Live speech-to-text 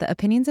The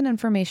opinions and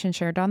information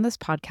shared on this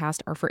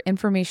podcast are for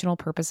informational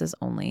purposes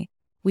only.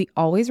 We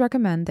always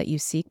recommend that you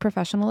seek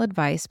professional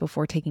advice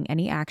before taking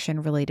any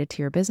action related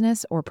to your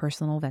business or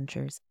personal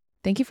ventures.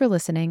 Thank you for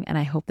listening, and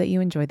I hope that you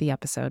enjoyed the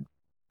episode.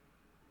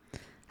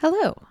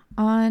 Hello.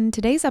 On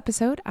today's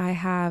episode, I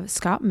have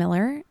Scott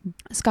Miller.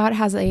 Scott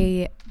has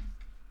a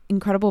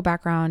incredible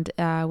background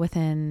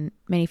within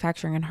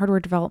manufacturing and hardware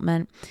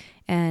development.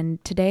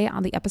 And today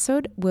on the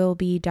episode, we'll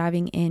be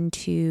diving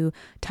into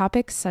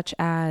topics such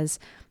as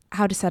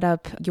how to set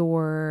up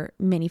your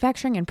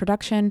manufacturing and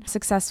production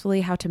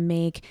successfully, how to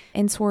make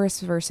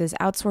insource versus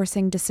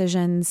outsourcing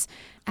decisions,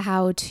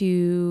 how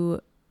to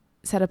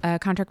set up a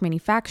contract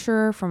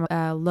manufacturer from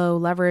a low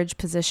leverage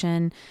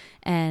position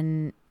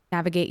and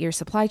navigate your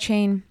supply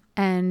chain.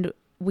 And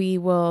we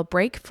will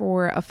break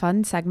for a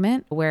fun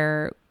segment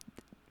where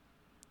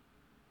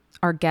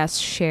our guests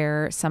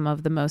share some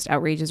of the most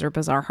outrageous or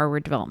bizarre hardware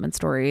development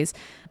stories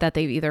that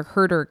they've either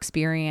heard or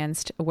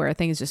experienced where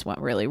things just went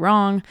really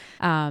wrong.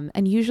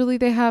 And usually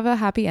they have a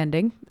happy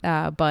ending,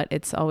 but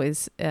it's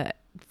always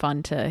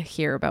fun to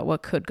hear about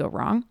what could go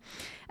wrong.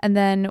 And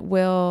then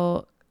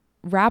we'll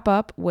wrap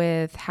up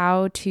with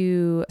how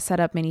to set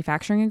up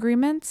manufacturing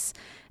agreements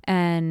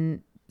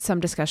and some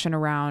discussion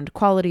around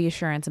quality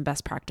assurance and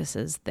best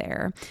practices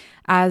there.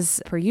 As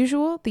per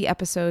usual, the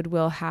episode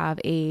will have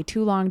a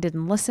too long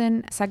didn't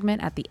listen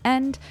segment at the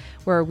end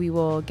where we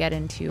will get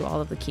into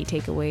all of the key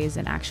takeaways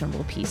and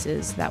actionable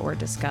pieces that were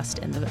discussed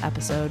in the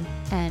episode.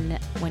 And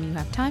when you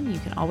have time, you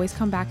can always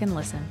come back and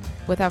listen.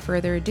 Without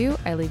further ado,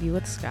 I leave you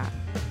with Scott.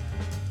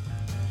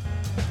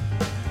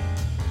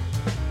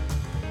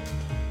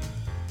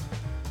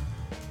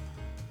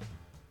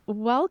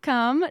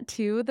 Welcome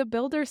to the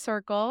Builder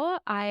Circle.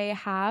 I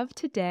have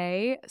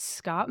today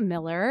Scott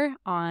Miller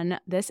on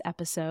this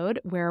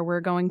episode where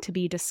we're going to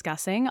be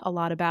discussing a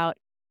lot about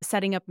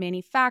setting up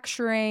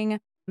manufacturing,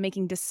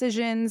 making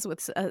decisions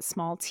with a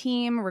small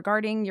team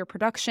regarding your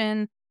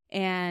production,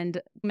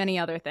 and many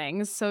other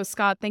things. So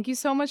Scott, thank you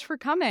so much for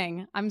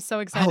coming. I'm so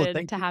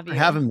excited to have you. Thank you for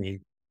having me.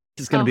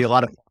 This is going to be a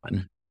lot of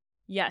fun.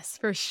 Yes,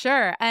 for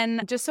sure.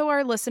 And just so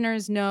our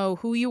listeners know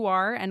who you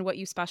are and what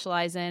you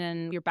specialize in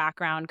and your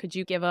background, could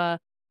you give a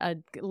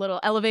little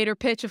elevator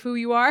pitch of who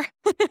you are?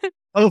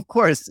 Oh, of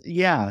course.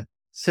 Yeah.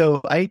 So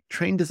I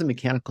trained as a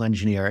mechanical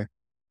engineer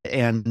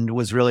and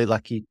was really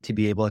lucky to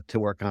be able to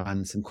work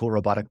on some cool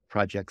robotic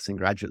projects in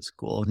graduate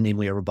school,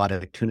 namely a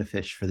robotic tuna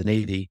fish for the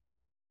Navy,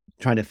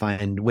 trying to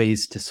find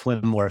ways to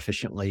swim more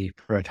efficiently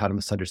for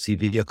autonomous undersea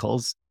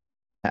vehicles.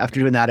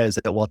 After doing that, I was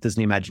at Walt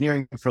Disney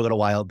Imagineering for a little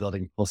while,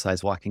 building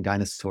full-size walking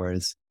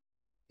dinosaurs.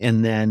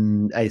 And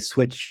then I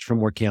switched from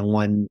working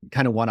on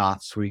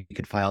one-offs where you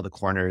could file the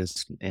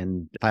corners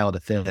and file to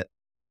fit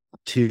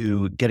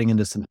to getting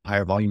into some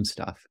higher volume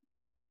stuff.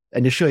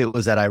 Initially, it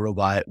was at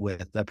iRobot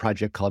with a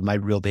project called My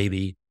Real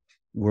Baby,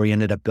 where we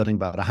ended up building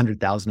about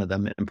 100,000 of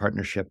them in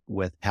partnership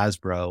with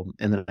Hasbro.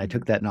 And then I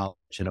took that knowledge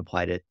and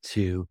applied it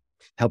to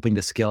helping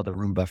to scale the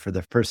Roomba for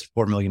the first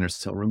 4 million or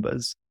so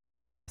Roombas.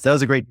 So that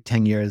was a great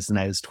 10 years. And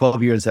I was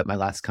 12 years at my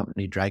last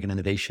company, Dragon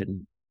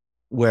Innovation,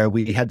 where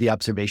we had the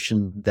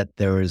observation that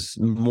there was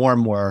more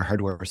and more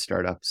hardware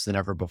startups than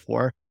ever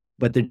before,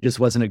 but there just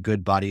wasn't a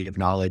good body of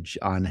knowledge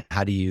on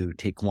how do you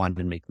take one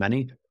and make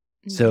many.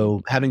 Mm-hmm.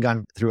 So having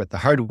gone through it the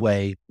hard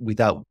way, we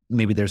thought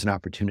maybe there's an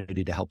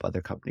opportunity to help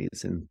other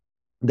companies. And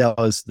that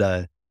was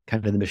the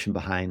kind of the mission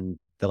behind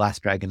the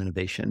last Dragon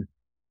Innovation.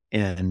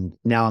 And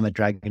now I'm at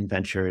Dragon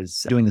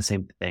Ventures doing the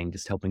same thing,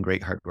 just helping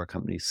great hardware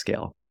companies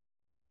scale.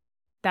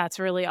 That's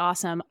really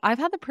awesome. I've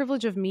had the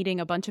privilege of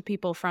meeting a bunch of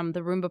people from the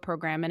Roomba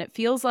program, and it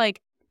feels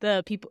like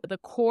the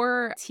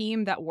core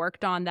team that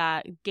worked on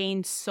that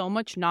gained so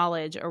much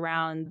knowledge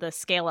around the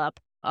scale up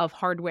of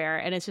hardware.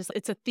 And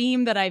it's a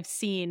theme that I've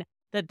seen,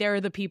 that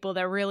they're the people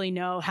that really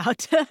know how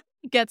to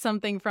get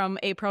something from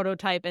a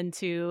prototype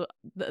into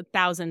the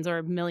thousands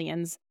or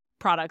millions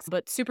products.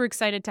 But super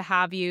excited to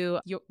have you.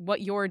 What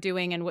you're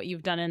doing and what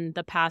you've done in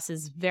the past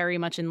is very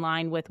much in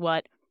line with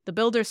what the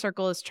Builder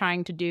Circle is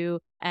trying to do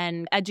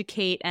and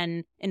educate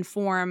and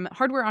inform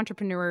hardware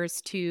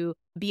entrepreneurs to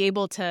be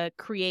able to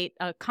create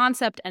a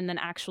concept and then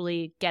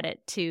actually get it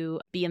to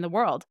be in the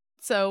world.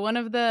 So one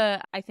of the,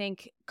 I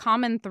think,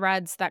 common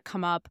threads that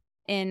come up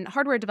in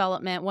hardware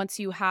development once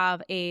you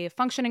have a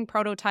functioning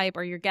prototype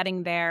or you're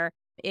getting there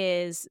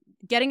is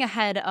getting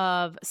ahead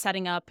of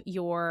setting up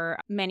your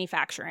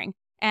manufacturing.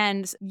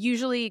 And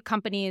usually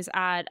companies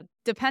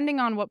depending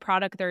on what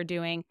product they're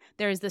doing,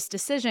 there's this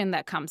decision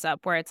that comes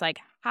up where it's like,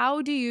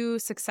 how do you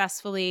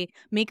successfully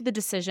make the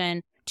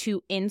decision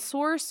to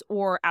insource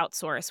or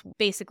outsource?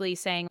 Basically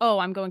saying, oh,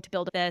 I'm going to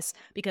build this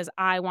because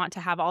I want to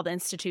have all the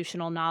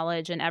institutional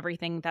knowledge and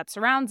everything that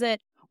surrounds it.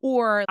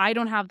 Or I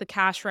don't have the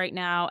cash right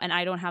now and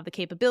I don't have the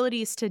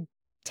capabilities to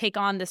take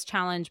on this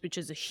challenge, which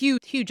is a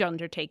huge, huge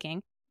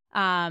undertaking,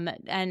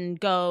 and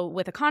go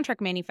with a contract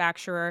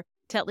manufacturer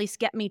to at least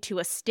get me to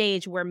a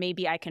stage where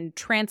maybe I can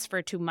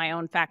transfer to my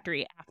own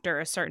factory after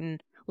a certain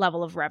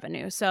level of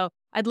revenue. So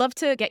I'd love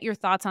to get your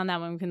thoughts on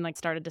that when we can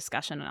start a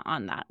discussion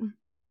on that.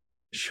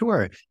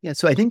 Sure. Yeah.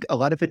 So I think a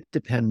lot of it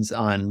depends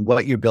on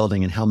what you're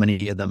building and how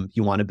many of them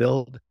you want to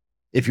build.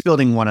 If you're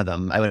building one of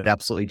them, I would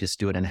absolutely just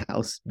do it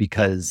in-house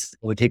because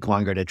it would take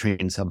longer to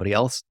train somebody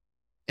else.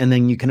 And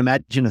then you can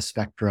imagine a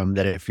spectrum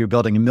that if you're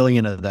building a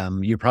million of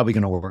them, you're probably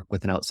going to work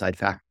with an outside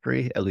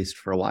factory, at least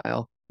for a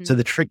while. So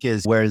the trick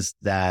is, where's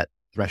that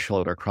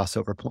threshold or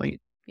crossover point?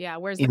 Yeah,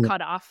 where's the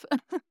cutoff?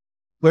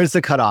 Where's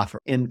the cutoff?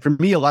 And for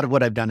me, a lot of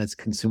what I've done is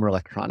consumer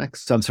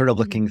electronics. So I'm sort of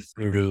looking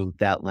through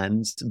that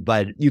lens,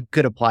 but you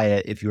could apply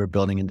it if you were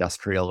building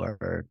industrial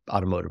or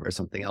automotive or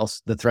something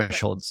else. The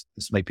thresholds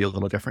just might be a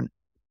little different.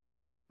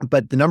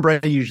 But the number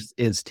I use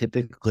is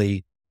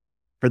typically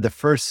for the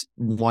first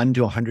 1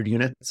 to 100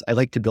 units, I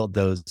like to build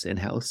those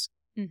in-house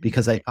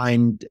because I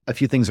find a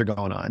few things are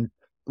going on.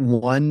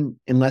 One,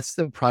 unless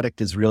the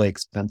product is really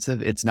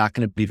expensive, it's not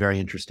going to be very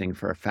interesting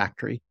for a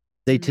factory.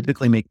 They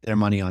typically make their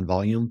money on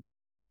volume.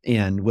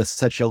 And with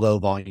such a low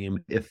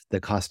volume, if the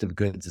cost of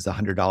goods is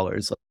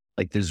 $100,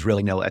 like there's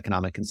really no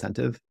economic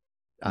incentive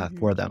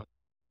for them.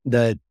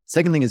 The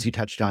second thing, as you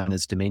touched on,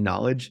 is domain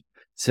knowledge.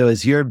 So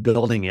as you're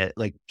building it,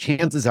 like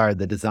chances are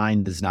the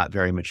design is not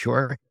very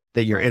mature,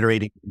 that you're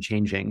iterating and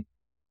changing.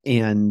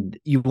 And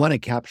you want to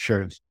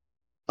capture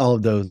all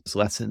of those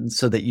lessons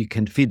so that you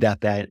can feed that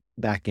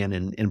back in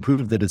and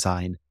improve the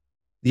design.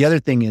 The other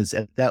thing is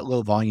at that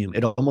low volume,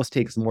 it almost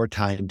takes more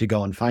time to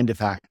go and find a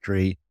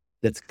factory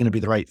that's going to be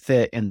the right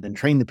fit and then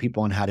train the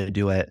people on how to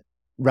do it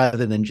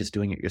rather than just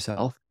doing it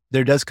yourself.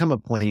 There does come a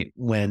point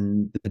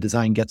when the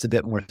design gets a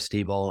bit more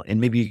stable and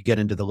maybe you get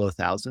into the low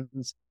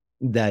thousands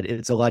that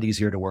it's a lot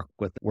easier to work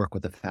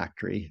with a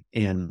factory.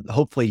 And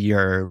hopefully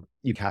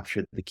you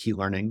capture the key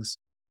learnings.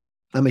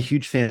 I'm a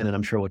huge fan, and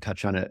I'm sure we'll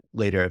touch on it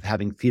later, of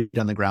having feet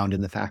on the ground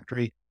in the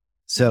factory.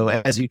 So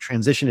as you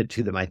transition it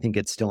to them, I think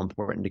it's still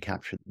important to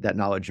capture that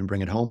knowledge and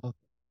bring it home.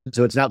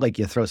 So it's not like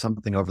you throw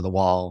something over the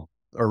wall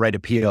or write a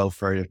PO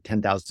for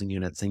 10,000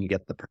 units and you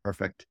get the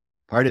perfect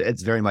part.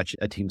 It's very much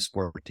a team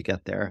sport to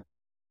get there.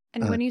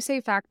 And when you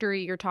say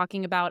factory, you're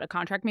talking about a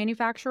contract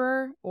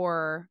manufacturer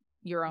or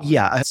your own?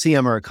 Yeah, a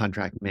CM or a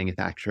contract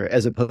manufacturer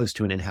as opposed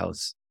to an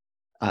in-house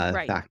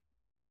factory.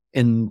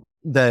 And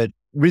the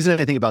reason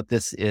I think about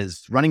this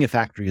is running a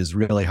factory is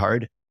really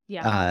hard.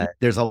 Yeah.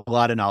 There's a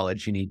lot of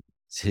knowledge you need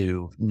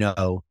to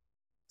know.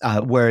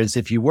 Whereas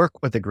if you work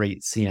with a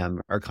great CM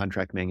or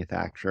contract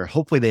manufacturer,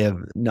 hopefully they have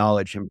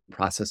knowledge and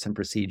process and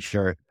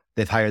procedure.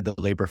 They've hired the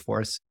labor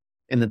force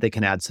and that they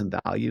can add some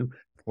value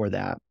for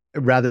that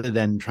rather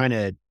than trying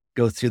to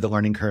go through the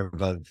learning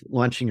curve of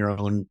launching your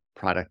own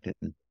product.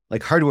 And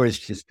like hardware is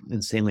just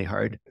insanely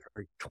hard.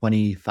 For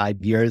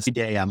 25 years a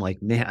day, I'm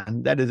like,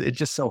 man, it's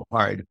just so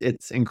hard.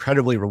 It's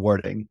incredibly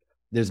rewarding.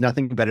 There's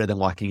nothing better than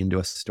walking into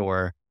a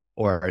store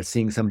or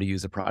seeing somebody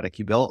use a product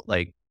you built.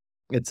 Like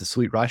it's a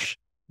sweet rush.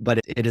 But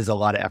it is a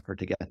lot of effort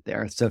to get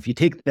there. So if you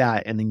take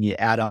that and then you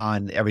add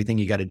on everything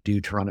you got to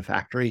do to run a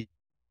factory,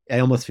 I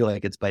almost feel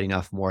like it's biting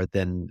off more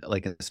than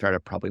like a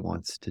startup probably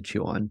wants to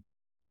chew on.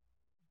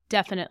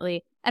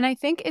 Definitely. And I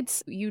think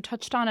you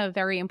touched on a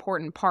very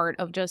important part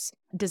of just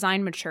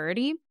design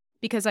maturity,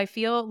 because I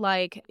feel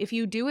like if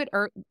you do it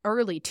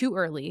too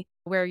early,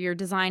 where your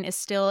design is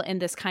still in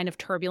this kind of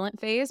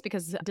turbulent phase,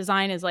 because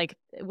design is like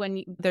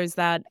there's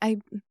that,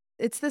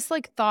 it's this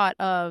like thought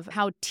of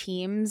how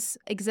teams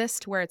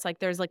exist where it's like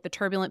there's like the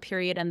turbulent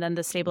period and then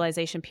the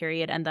stabilization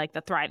period and like the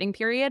thriving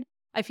period.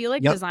 I feel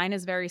like design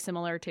is very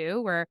similar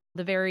too, where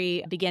the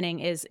very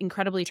beginning is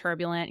incredibly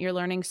turbulent. You're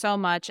learning so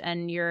much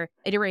and you're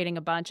iterating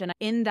a bunch. And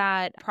in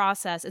that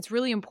process, it's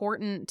really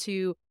important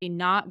to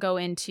not go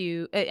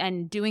into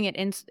and doing it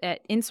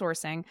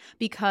insourcing,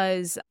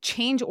 because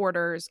change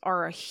orders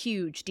are a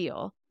huge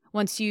deal.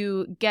 Once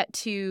you get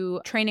to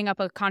training up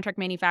a contract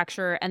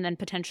manufacturer and then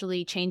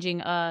potentially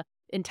changing a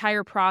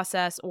entire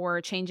process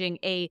or changing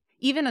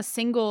even a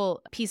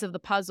single piece of the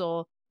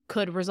puzzle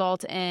could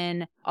result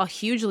in a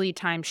huge lead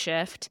time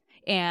shift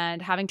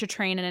and having to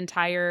train an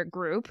entire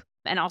group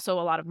and also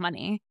a lot of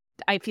money.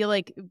 I feel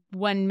like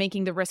when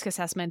making the risk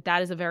assessment,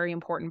 that is a very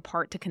important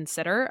part to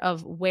consider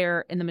of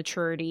where in the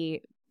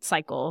maturity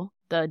cycle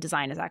the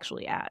design is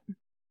actually at.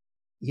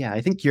 Yeah,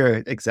 I think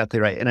you're exactly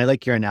right. And I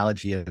like your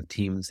analogy of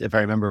teams. If I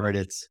remember right,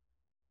 it's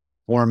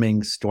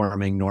forming,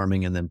 storming,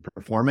 norming, and then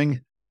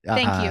performing.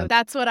 Thank you.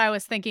 That's what I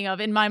was thinking of.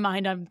 In my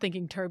mind, I'm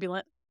thinking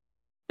turbulent.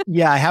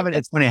 Yeah,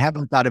 it's funny. I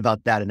haven't thought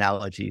about that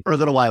analogy for a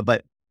little while,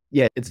 but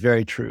yeah, it's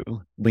very true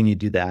when you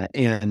do that.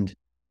 And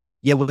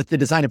yeah, with the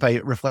design, if I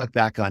reflect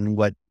back on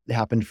what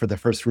happened for the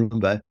first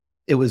Roomba,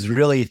 it was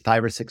really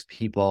 5 or 6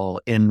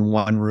 people in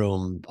one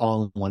room,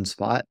 all in one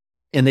spot,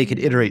 and they could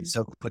iterate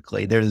so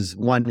quickly. There's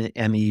one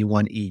ME,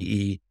 one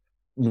EE,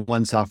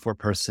 one software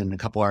person, a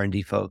couple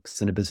R&D folks,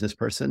 and a business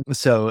person.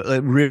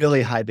 So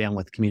really high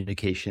bandwidth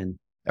communication,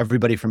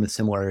 everybody from a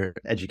similar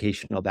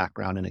educational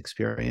background and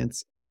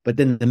experience. But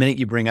then the minute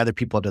you bring other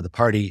people to the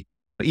party,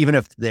 even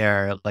if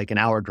they're like an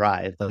hour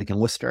drive, like in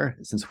Worcester,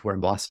 since we're in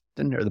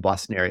Boston or the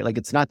Boston area, like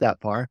it's not that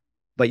far,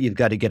 but you've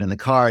got to get in the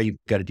car, you've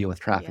got to deal with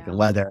traffic and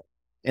weather,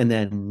 and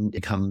then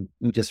it come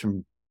just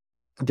from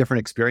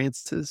different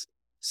experiences.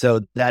 So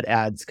that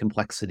adds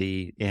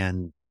complexity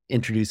and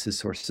introduces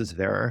sources of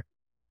error.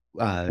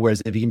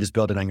 Whereas if you can just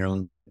build it on your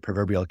own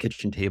proverbial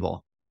kitchen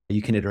table,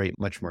 you can iterate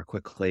much more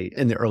quickly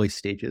in the early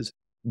stages.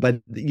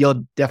 But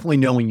you'll definitely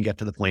know when you get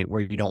to the point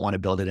where you don't want to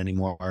build it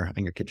anymore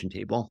on your kitchen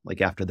table,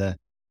 like after the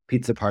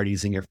pizza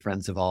parties and your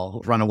friends have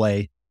all run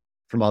away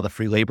from all the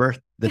free labor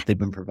that they've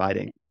been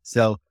providing.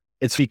 So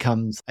I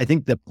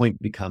think the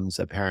point becomes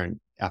apparent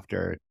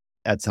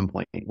at some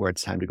point where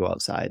it's time to go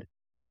outside.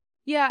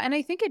 Yeah, and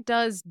I think it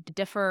does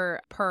differ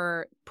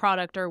per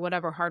product or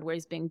whatever hardware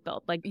is being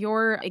built. Like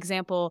your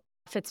example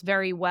fits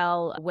very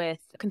well with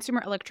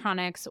consumer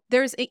electronics.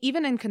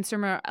 Even in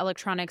consumer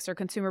electronics or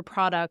consumer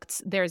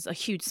products, there's a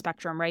huge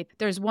spectrum, right?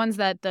 There's ones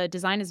that the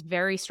design is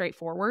very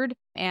straightforward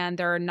and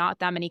there are not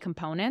that many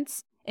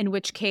components, in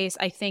which case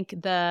I think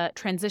the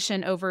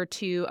transition over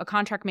to a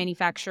contract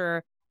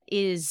manufacturer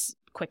is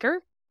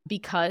quicker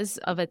because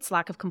of its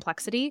lack of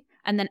complexity.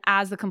 And then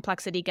as the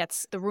complexity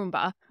gets the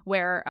Roomba,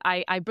 where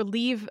I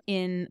believe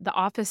in the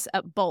office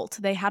at Bolt,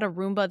 they had a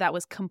Roomba that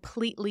was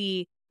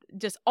completely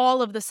just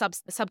all of the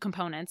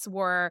subcomponents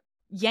were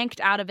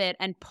yanked out of it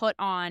and put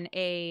on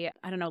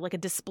like a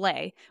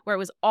display where it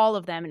was all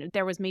of them. And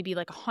there was maybe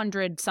like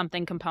 100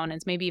 something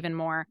components, maybe even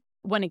more.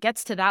 When it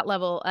gets to that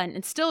level, and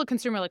it's still a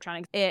consumer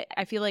electronics,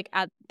 I feel like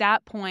at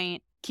that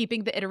point,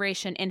 keeping the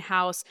iteration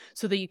in-house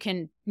so that you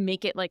can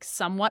make it like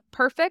somewhat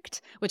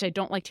perfect, which I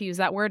don't like to use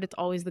that word. It's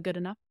always the good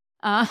enough.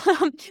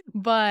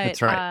 But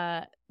That's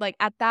right. like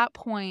at that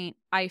point,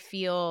 I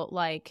feel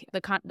like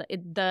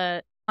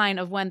the line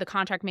of when the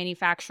contract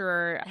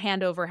manufacturer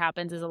handover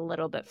happens is a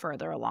little bit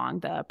further along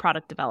the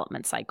product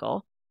development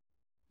cycle.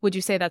 Would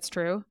you say that's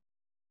true?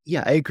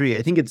 Yeah, I agree.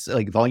 I think it's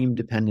like volume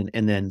dependent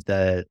and then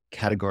the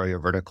category or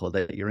vertical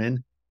that you're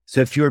in. So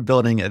if you're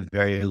building a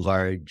very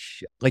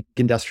large, like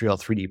industrial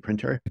 3D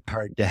printer, it's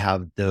hard to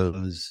have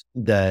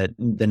the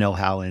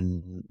know-how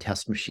and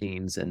test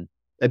machines and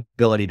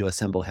ability to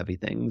assemble heavy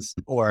things.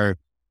 Or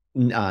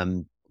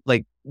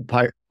like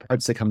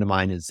parts that come to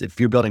mind is if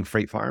you're building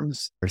freight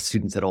farms or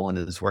students at Olin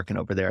is working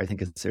over there, I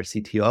think it's their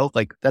CTO,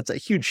 like that's a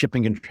huge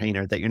shipping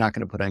container that you're not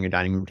going to put on your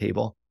dining room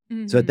table.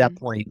 Mm-hmm. So at that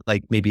point,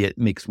 like maybe it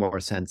makes more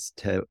sense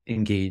to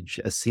engage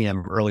a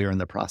CM earlier in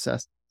the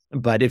process.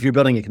 But if you're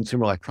building a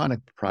consumer electronic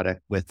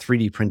product with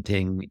 3D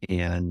printing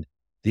and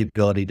the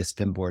ability to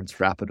spin boards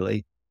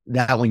rapidly,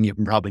 that one you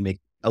can probably make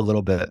a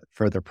little bit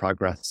further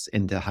progress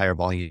into higher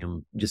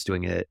volume, just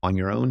doing it on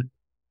your own.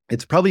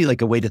 It's probably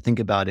like a way to think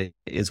about it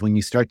is when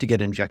you start to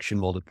get injection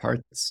molded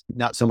parts,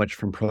 not so much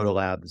from proto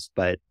labs,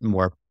 but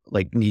more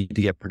like need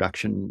to get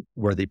production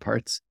worthy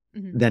parts,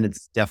 then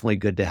it's definitely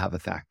good to have a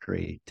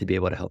factory to be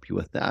able to help you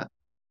with that.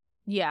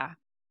 Yeah,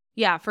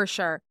 for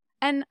sure.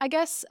 And I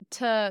guess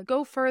to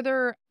go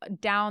further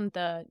down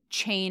the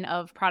chain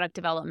of product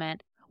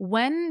development,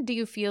 when do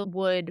you feel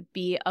would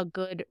be a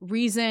good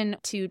reason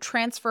to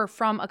transfer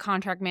from a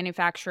contract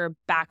manufacturer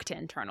back to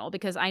internal?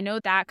 Because I know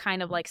that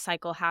kind of like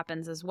cycle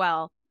happens as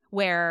well,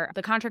 where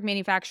the contract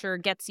manufacturer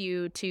gets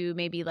you to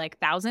maybe like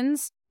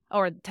thousands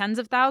or tens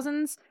of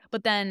thousands,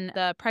 but then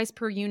the price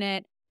per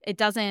unit, it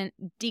doesn't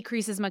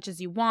decrease as much as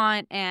you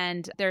want.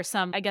 And there's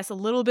some, I guess, a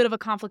little bit of a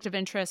conflict of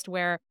interest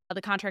where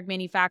the contract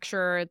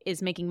manufacturer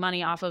is making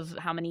money off of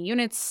how many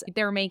units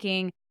they're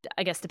making,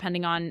 I guess,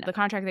 depending on the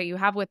contract that you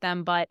have with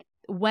them. But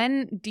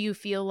when do you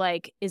feel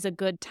like is a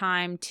good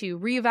time to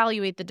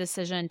reevaluate the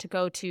decision to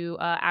go to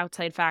an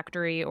outside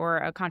factory or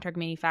a contract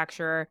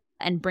manufacturer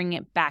and bring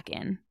it back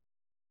in?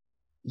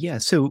 Yeah.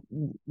 So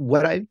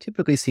what I've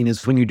typically seen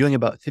is when you're doing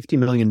about $50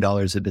 million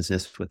of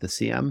business with the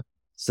CM,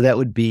 so that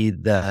would be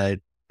the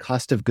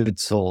cost of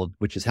goods sold,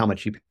 which is how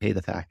much you pay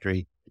the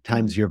factory,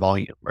 times your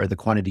volume or the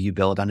quantity you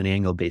build on an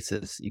annual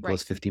basis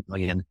equals 50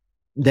 million.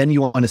 Then you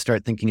want to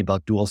start thinking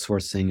about dual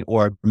sourcing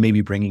or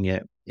maybe bringing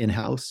it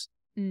in-house.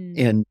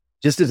 And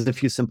just as a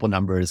few simple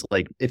numbers,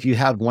 like if you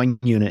have 1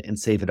 unit and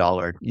save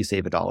 $1, you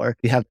save $1. If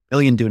you have 1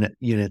 million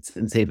units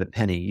and save a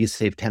penny, you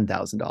save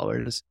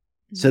 $10,000.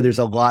 So there's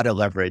a lot of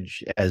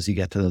leverage as you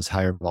get to those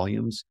higher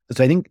volumes.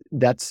 So I think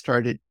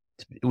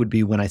it would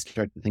be when I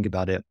start to think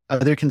about it.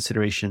 Other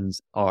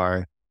considerations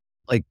are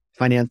like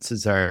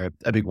finances are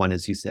a big one,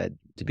 as you said,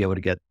 to be able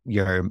to get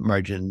your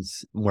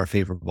margins more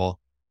favorable.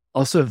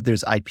 Also, if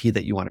there's IP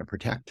that you want to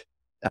protect,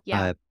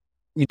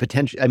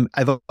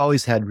 I've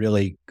always had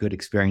really good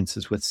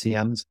experiences with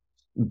CMs,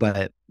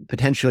 but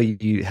potentially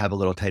you have a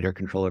little tighter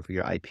control over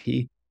your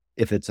IP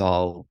if it's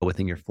all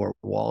within your 4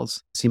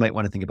 walls. So you might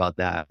want to think about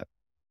that.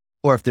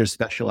 Or if there's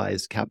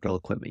specialized capital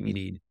equipment you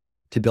need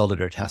to build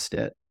it or test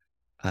it.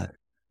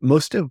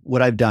 Most of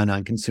what I've done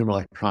on consumer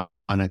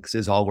electronics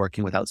is all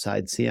working with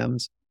outside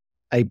CMs.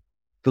 I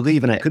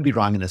believe, and I could be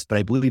wrong in this, but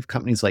I believe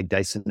companies like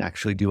Dyson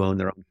actually do own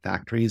their own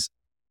factories.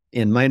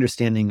 And my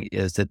understanding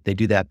is that they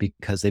do that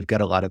because they've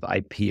got a lot of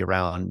IP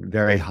around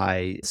very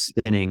high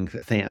spinning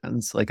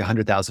fans, like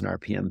 100,000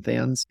 RPM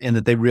fans, and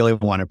that they really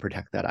want to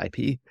protect that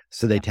IP.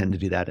 So they tend to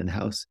do that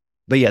in-house.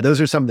 But yeah, those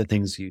are some of the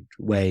things you'd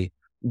weigh.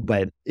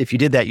 But if you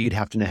did that, you'd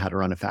have to know how to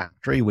run a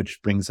factory,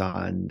 which brings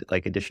on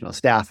like additional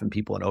staff and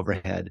people and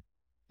overhead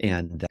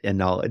and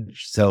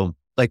knowledge. So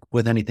like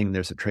with anything,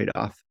 there's a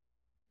trade-off.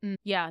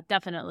 Yeah,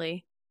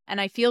 definitely. And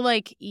I feel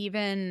like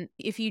even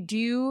if you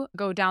do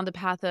go down the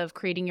path of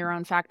creating your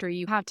own factory,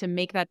 you have to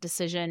make that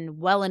decision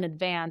well in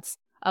advance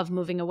of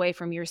moving away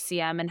from your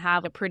CM and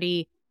have a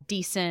pretty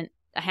decent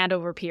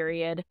handover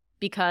period,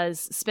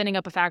 because spinning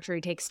up a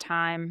factory takes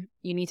time.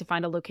 You need to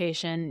find a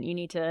location. You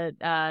need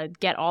to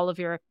get all of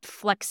your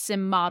flex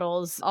sim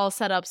models all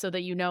set up so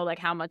that you know like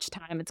how much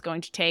time it's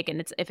going to take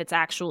and if it's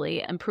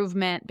actually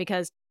improvement.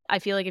 Because I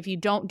feel like if you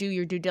don't do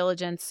your due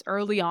diligence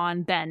early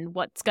on, then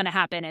what's going to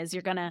happen is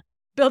you're going to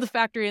build a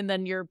factory and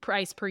then your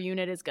price per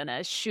unit is going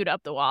to shoot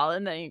up the wall.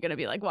 And then you're going to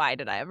be like, why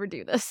did I ever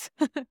do this?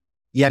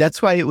 Yeah,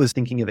 that's why I was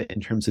thinking of it in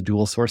terms of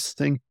dual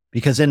sourcing,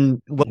 because then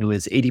what it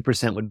was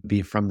 80% would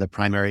be from the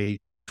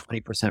primary,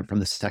 20% from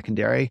the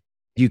secondary.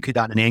 You could,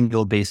 on an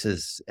annual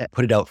basis,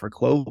 put it out for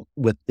quote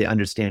with the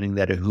understanding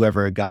that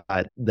whoever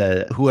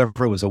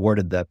was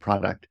awarded the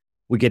product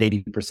would get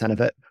 80%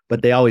 of it.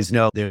 But they always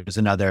know there's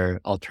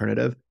another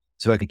alternative.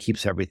 So it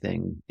keeps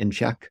everything in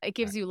check. It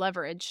gives you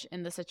leverage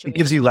in the situation. It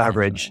gives you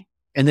leverage.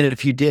 And then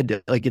if you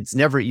did, like, it's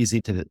never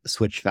easy to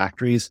switch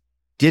factories.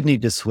 Did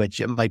need to switch,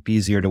 it might be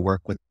easier to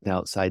work with an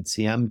outside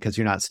CM because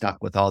you're not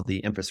stuck with all the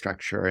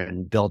infrastructure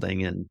and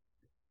building and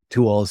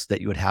tools that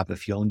you would have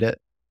if you owned it.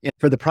 And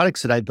for the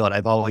products that I built,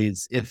 I've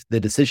always, if the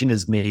decision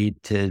is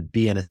made to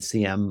be in a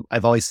CM,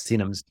 I've always seen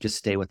them just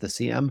stay with the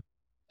CM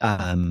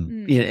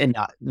and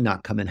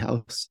not come in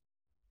house.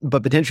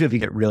 But potentially, if you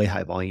get really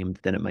high volume,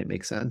 then it might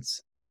make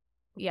sense.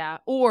 Yeah.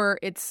 Or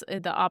it's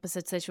the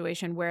opposite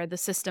situation where the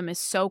system is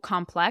so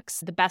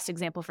complex. The best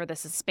example for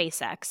this is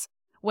SpaceX,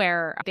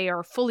 where they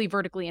are fully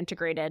vertically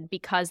integrated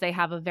because they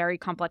have a very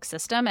complex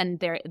system and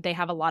they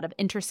have a lot of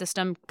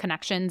inter-system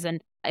connections.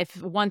 And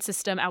if one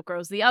system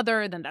outgrows the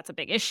other, then that's a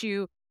big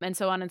issue, and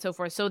so on and so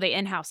forth. So they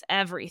in-house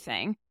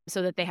everything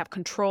so that they have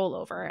control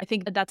over. I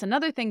think that's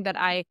another thing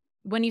that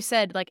when you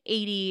said like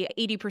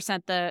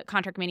 80% the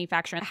contract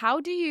manufacturing,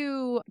 how do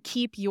you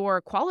keep your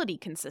quality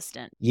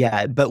consistent?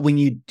 Yeah, but when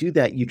you do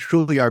that, you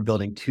truly are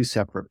building two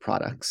separate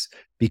products,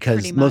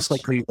 because most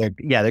likely they're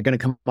going to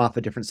come off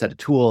a different set of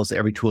tools.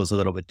 Every tool is a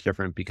little bit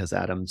different because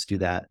atoms do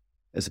that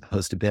as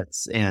opposed to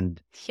bits.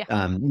 And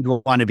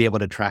you want to be able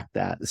to track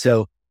that.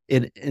 So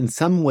in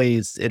some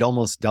ways, it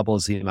almost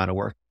doubles the amount of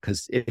work,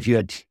 because if you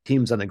had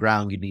teams on the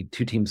ground, you'd need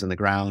two teams on the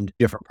ground,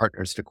 different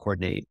partners to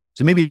coordinate.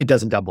 So maybe it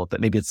doesn't double,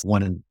 but maybe it's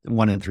 1 and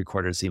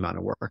 3/4 the amount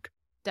of work.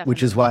 Definitely.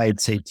 Which is why I'd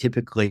say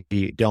typically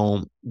you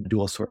don't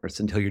dual source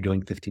until you're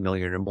doing 50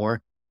 million or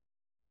more.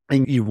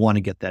 And you want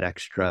to get that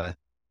extra.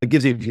 It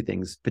gives you a few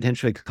things,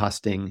 potentially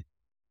costing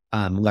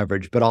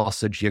leverage, but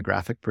also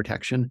geographic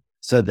protection.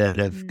 So that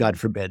if, God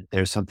forbid,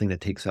 there's something that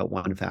takes out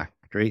one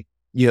factory,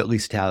 you at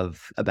least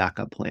have a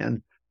backup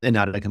plan and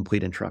not a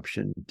complete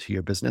interruption to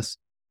your business,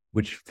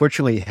 which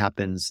fortunately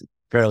happens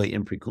fairly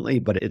infrequently,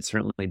 but it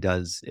certainly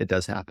does. It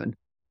does happen.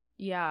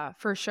 Yeah,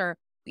 for sure.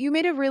 You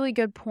made a really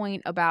good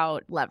point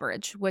about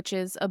leverage, which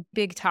is a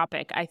big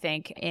topic, I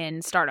think,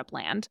 in startup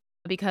land,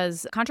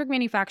 because contract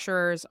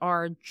manufacturers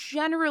are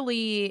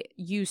generally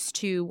used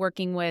to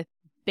working with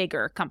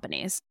bigger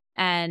companies.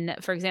 And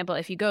for example,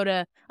 if you go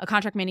to a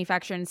contract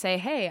manufacturer and say,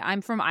 hey,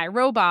 I'm from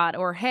iRobot,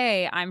 or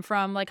hey, I'm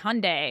from like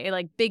Hyundai,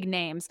 like big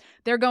names,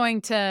 they're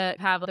going to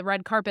have the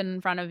red carpet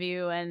in front of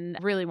you and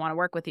really want to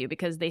work with you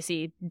because they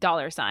see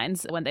dollar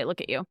signs when they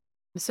look at you.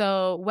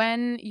 So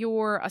when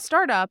you're a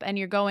startup and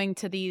you're going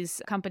to these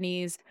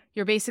companies,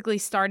 you're basically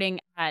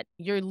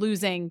you're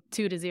losing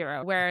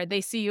 2-0, where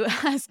they see you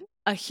as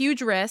a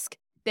huge risk.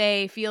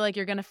 They feel like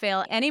you're going to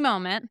fail any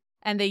moment,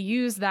 and they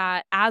use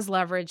that as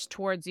leverage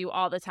towards you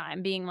all the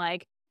time, being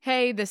like,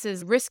 hey, this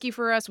is risky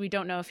for us. We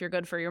don't know if you're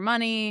good for your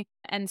money.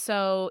 And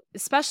so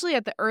especially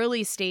at the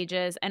early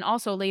stages, and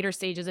also later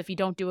stages, if you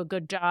don't do a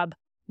good job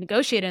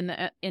negotiating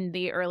in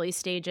the early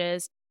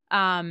stages,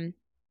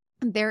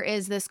 there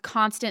is this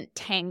constant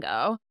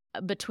tango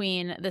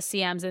between the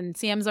CMs, and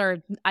CMs are,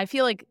 I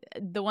feel like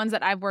the ones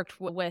that I've worked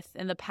with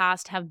in the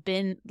past have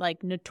been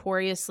like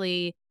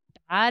notoriously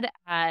bad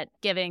at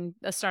giving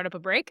a startup a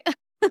break,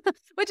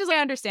 which is, I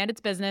understand,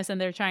 it's business and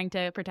they're trying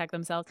to protect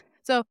themselves.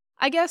 So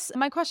I guess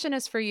my question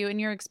is for you, in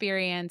your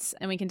experience,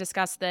 and we can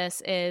discuss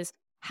this, is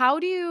how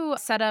do you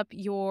set up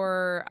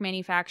your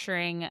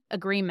manufacturing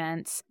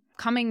agreements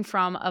coming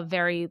from a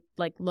very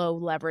like low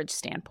leverage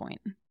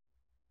standpoint?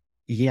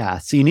 Yeah.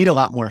 So you need a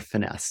lot more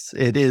finesse.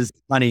 It is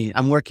funny.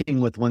 I'm working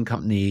with one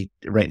company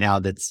right now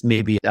that's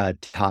maybe a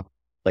top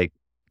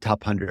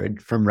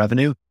 100 from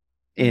revenue.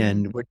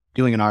 And we're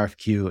doing an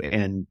RFQ.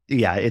 And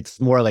yeah,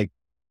 it's more like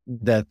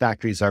the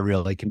factories are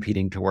really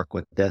competing to work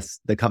with this.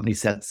 The company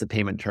sets the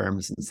payment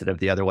terms instead of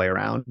the other way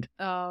around.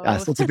 So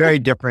it's a very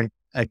different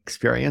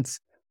experience.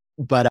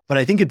 But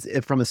I think it's,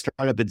 from a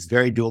startup, it's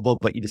very doable,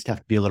 but you just have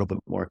to be a little bit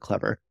more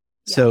clever.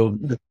 Yeah. So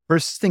the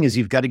first thing is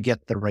you've got to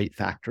get the right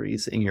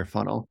factories in your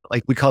funnel.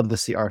 Like we call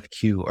this the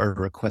RFQ, or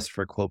request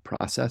for quote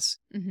process,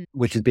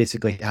 which is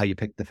basically how you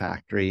pick the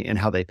factory and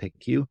how they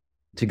pick you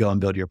to go and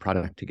build your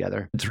product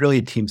together. It's really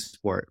a team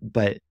sport.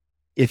 But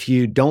if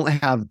you don't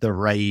have the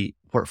right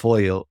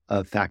portfolio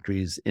of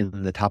factories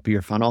in the top of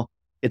your funnel,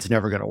 it's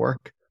never going to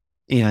work.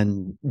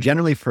 And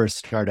generally for a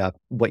startup,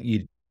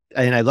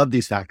 and I love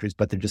these factories,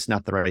 but they're just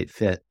not the right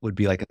fit, would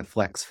be like a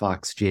Flex,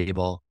 Fox,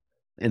 Jabil,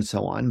 and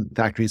so on.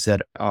 Factories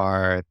that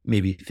are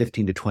maybe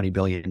 15 to 20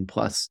 billion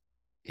plus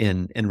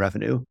in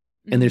revenue.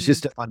 And there's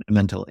just a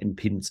fundamental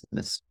impedance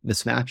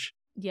mismatch.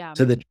 Yeah.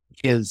 So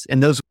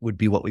and those would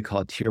be what we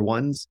call tier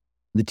ones.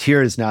 The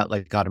tier is not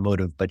like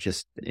automotive, but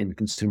just in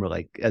consumer,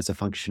 like as a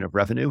function of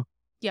revenue.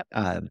 Yep.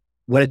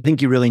 What I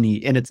think you really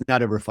need, and it's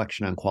not a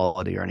reflection on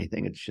quality or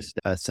anything, it's just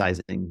a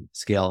sizing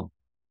scale.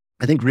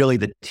 I think really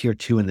the tier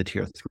 2 and the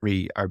tier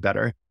 3 are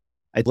better.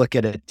 I'd look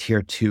at a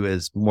tier 2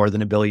 as more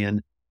than $1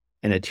 billion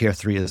and a tier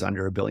 3 is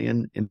under $1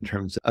 billion in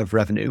terms of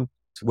revenue,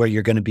 where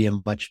you're going to be a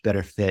much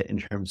better fit in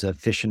terms of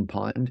fish and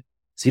pond.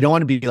 So you don't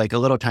want to be like a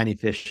little tiny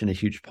fish in a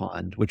huge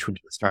pond, which would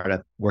start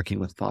up working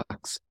with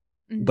Fox.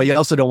 But you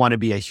also don't want to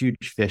be a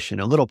huge fish in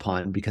a little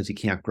pond because you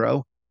can't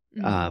grow.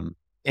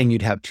 And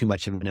you'd have too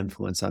much of an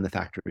influence on the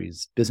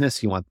factory's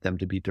business. You want them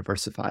to be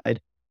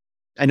diversified.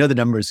 I know the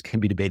numbers can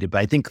be debated, but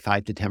I think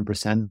 5 to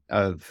 10%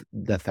 of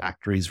the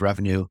factory's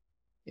revenue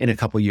in a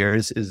couple of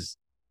years is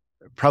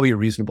probably a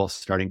reasonable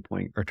starting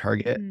point or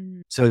target.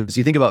 So as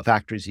you think about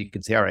factories, you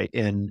could say, all right,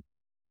 in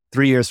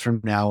 3 years from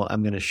now,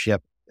 I'm going to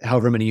ship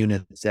however many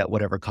units at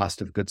whatever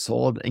cost of goods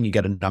sold, and you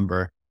get a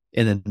number,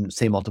 and then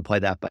say multiply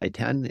that by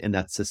 10, and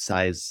that's the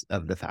size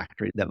of the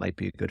factory that might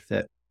be a good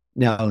fit.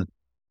 Now,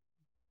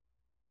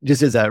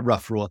 just as a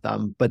rough rule of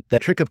thumb, but the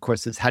trick, of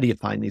course, is how do you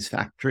find these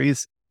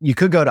factories? You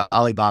could go to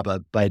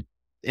Alibaba,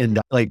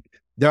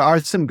 there are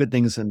some good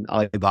things in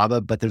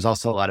Alibaba, but there's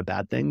also a lot of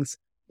bad things.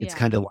 It's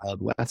kind of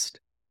Wild West.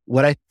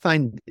 What I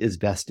find is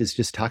best is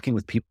just talking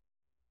with people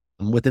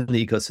within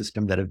the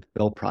ecosystem that have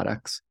built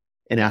products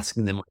and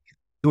asking them,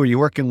 who are you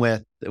working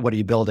with? What are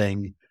you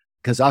building?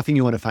 Because often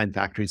you want to find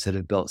factories that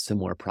have built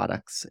similar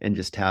products and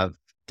just have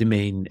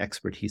domain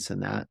expertise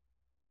in that.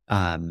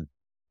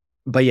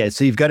 But yeah,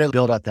 so you've got to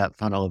build out that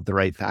funnel of the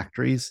right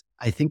factories.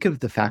 I think of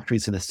the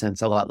factories in a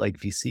sense a lot like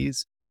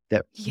VCs,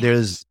 that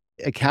there's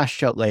a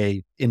cash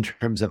outlay in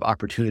terms of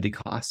opportunity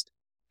cost,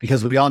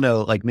 because we all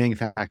know like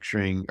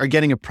manufacturing or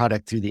getting a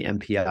product through the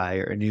MPI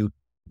or a new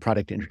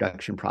product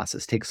introduction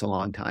process takes a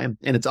long time,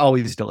 and it's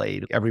always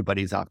delayed.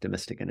 Everybody's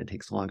optimistic and it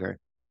takes longer.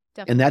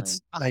 Definitely. And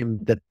that's time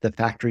that the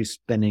factory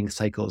spending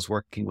cycle is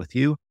working with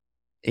you.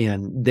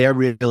 And they're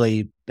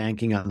really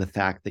banking on the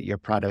fact that your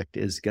product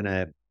is going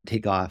to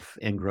take off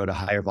and grow to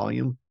higher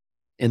volume.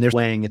 And they're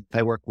weighing, if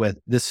I work with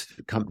this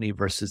company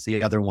versus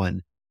the other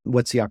one,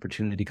 what's the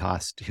opportunity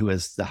cost? Who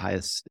has the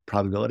highest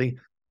probability?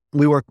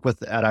 We work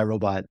with at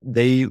iRobot.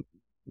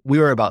 We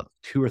were about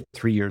 2 or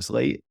 3 years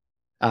late,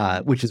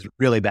 which is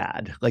really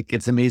bad. Like,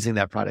 it's amazing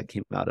that product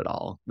came out at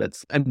all.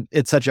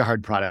 It's such a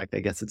hard product. I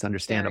guess it's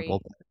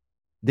understandable.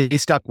 They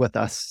stuck with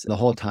us the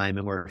whole time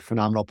and were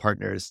phenomenal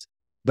partners.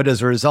 But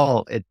as a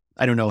result,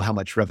 I don't know how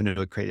much revenue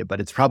it created,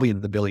 but it's probably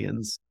in the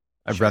billions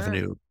of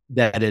revenue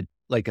that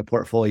like a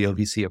portfolio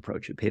VC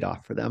approach, it paid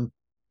off for them.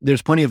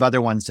 There's plenty of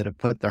other ones that have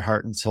put their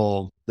heart and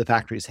soul, the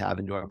factories have,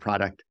 into our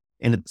product,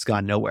 and it's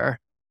gone nowhere.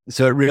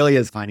 So it really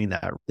is finding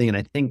that thing. And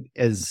I think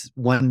as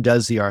one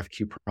does the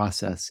RFQ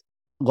process,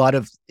 a lot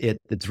of it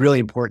that's really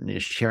important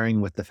is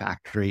sharing with the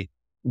factory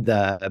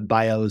the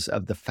bios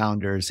of the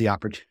founders, the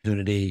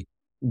opportunity,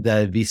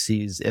 the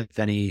VCs, if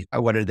any,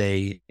 what do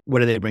they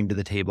bring to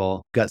the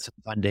table? Got some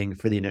funding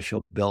for the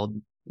initial build.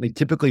 Like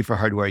typically for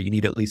hardware, you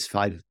need at least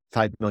 $5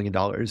 million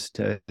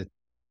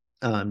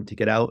to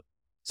get out.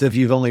 So if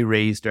you've only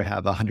raised or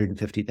have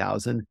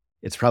 150,000,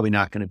 it's probably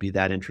not going to be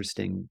that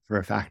interesting for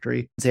a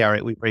factory. Say, all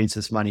right, we've raised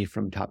this money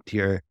from top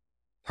tier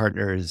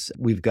partners.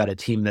 We've got a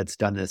team that's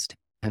done this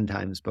 10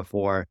 times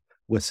before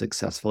with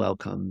successful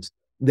outcomes.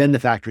 Then the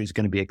factory is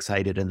going to be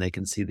excited and they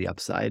can see the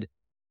upside.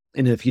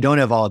 And if you don't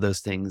have all of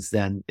those things,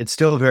 then it's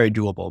still very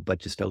doable, but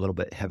just a little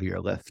bit heavier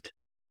lift.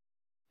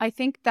 I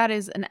think that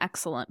is an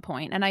excellent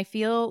point. And I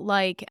feel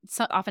like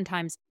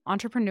oftentimes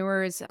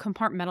entrepreneurs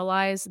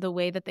compartmentalize the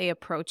way that they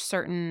approach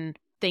certain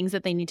things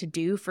that they need to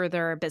do for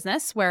their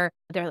business, where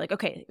they're like,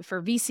 okay,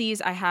 for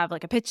VCs, I have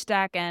like a pitch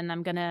deck and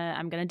I'm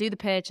gonna do the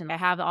pitch and I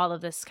have all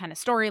of this kind of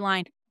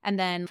storyline. And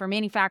then for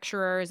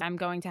manufacturers, I'm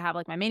going to have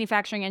like my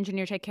manufacturing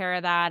engineer take care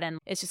of that. And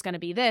it's just going to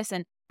be this.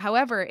 And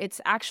however, it's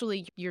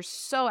actually, you're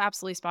so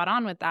absolutely spot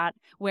on with that,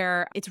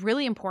 where it's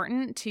really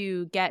important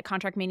to get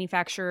contract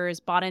manufacturers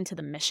bought into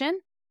the mission.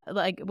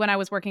 Like when I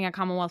was working at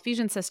Commonwealth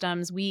Fusion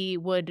Systems, we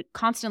would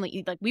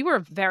constantly, like, we were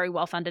a very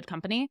well-funded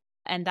company.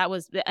 And that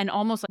was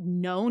almost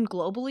known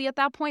globally at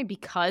that point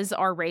because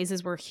our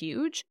raises were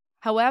huge.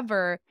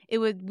 However,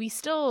 we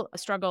still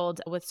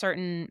struggled with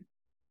certain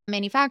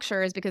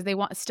manufacturers because they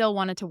still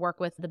wanted to work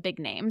with the big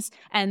names.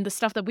 And the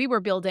stuff that we were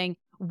building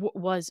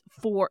was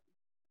for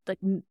like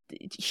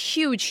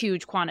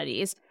huge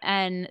quantities.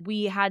 And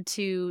we had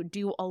to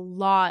do a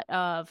lot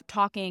of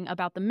talking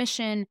about the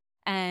mission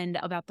and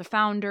about the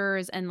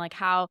founders and like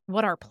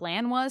what our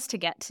plan was to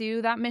get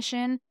to that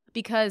mission.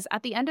 Because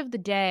at the end of the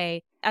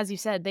day, as you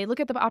said, they look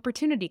at the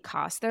opportunity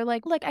cost. They're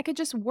like, I could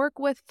just work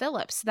with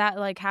Philips that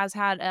like has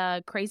had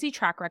a crazy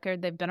track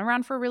record. They've been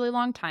around for a really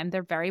long time.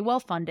 They're very well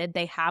funded.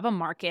 They have a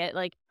market.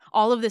 Like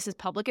all of this is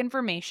public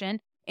information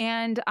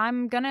and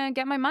I'm going to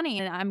get my money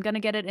and I'm going to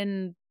get it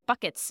in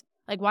buckets.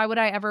 Like, why would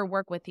I ever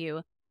work with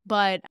you?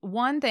 But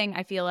one thing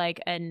I feel like,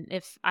 and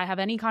if I have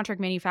any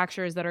contract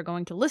manufacturers that are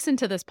going to listen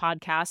to this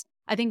podcast,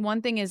 I think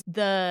one thing is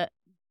the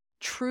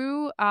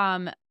true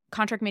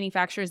contract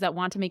manufacturers that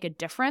want to make a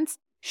difference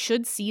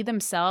should see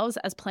themselves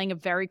as playing a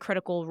very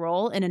critical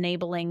role in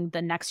enabling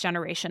the next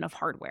generation of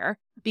hardware.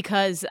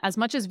 Because as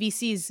much as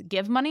VCs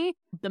give money,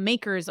 the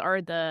makers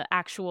are the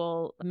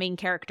actual main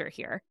character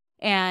here.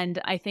 And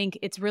I think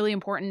it's really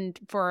important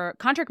for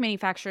contract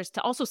manufacturers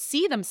to also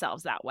see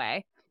themselves that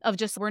way, of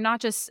just, we're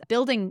not just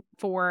building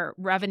for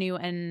revenue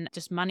and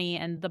just money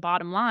and the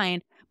bottom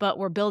line, but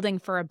we're building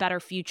for a better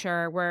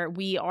future where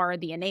we are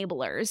the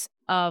enablers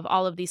of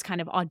all of these kind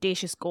of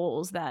audacious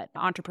goals that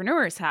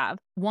entrepreneurs have.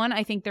 One,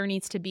 I think there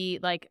needs to be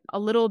like a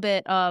little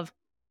bit of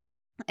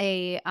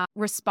a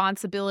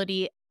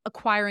responsibility,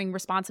 acquiring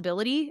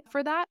responsibility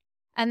for that.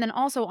 And then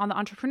also on the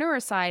entrepreneur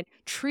side,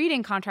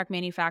 treating contract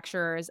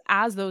manufacturers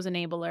as those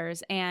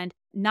enablers and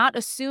not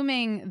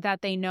assuming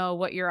that they know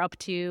what you're up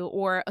to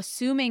or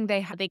assuming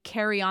they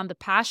carry on the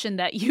passion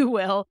that you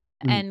will,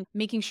 and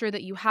making sure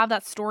that you have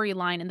that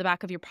storyline in the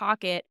back of your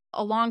pocket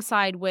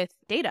alongside with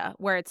data,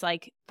 where it's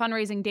like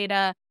fundraising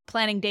data,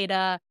 planning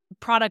data,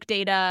 product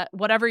data,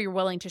 whatever you're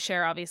willing to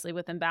share, obviously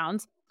within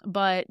bounds.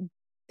 But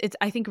it's,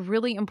 I think,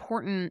 really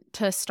important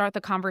to start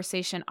the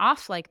conversation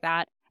off like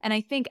that. And I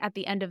think at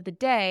the end of the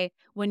day,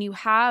 when you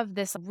have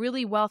this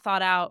really well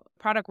thought out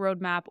product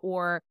roadmap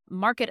or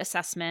market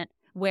assessment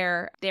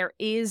where there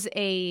is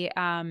a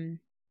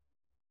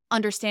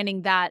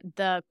understanding that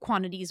the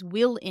quantities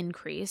will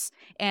increase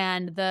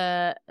and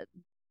the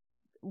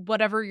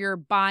whatever you're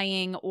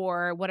buying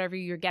or whatever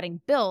you're getting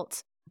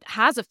built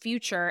has a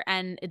future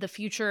and the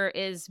future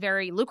is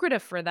very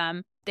lucrative for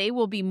them, they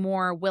will be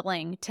more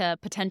willing to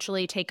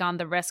potentially take on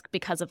the risk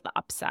because of the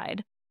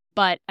upside.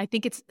 But I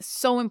think it's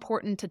so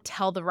important to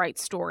tell the right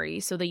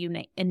story so that you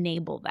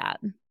enable that.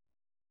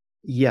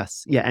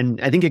 Yes. Yeah. And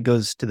I think it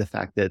goes to the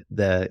fact that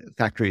the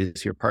factory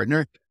is your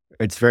partner.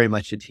 It's very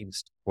much a team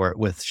sport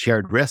with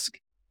shared risk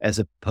as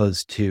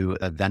opposed to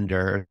a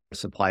vendor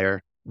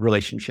supplier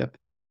relationship.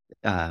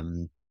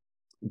 And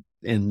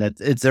that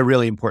it's a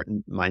really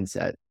important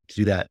mindset to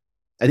do that.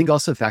 I think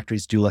also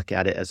factories do look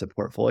at it as a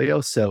portfolio.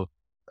 So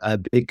a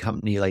big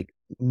company, like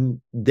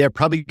they're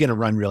probably going to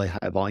run really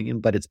high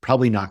volume, but it's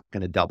probably not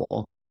going to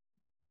double,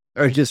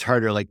 or it's just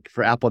harder. Like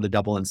for Apple to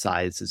double in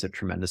size is a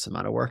tremendous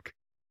amount of work.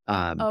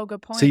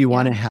 Good point. So you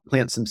want to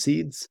plant some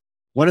seeds.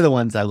 One of the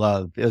ones I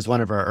love, it was one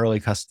of our early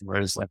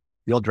customers, like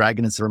the old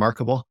Dragon is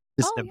remarkable.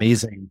 Just an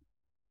amazing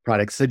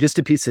product. So just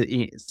a piece of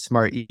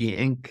smart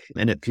e-ink,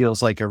 and it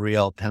feels like a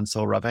real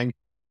pencil rubbing.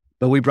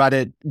 But we brought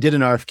it, did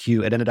an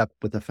RFQ. It ended up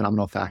with a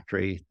phenomenal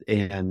factory,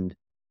 and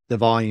the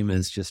volume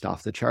is just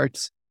off the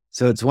charts.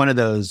 So it's one of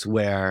those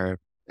where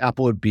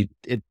Apple would be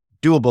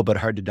doable, but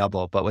hard to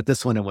double. But with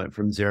this one, it went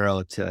from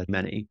 0 to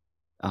many.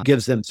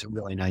 Gives them some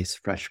really nice,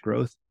 fresh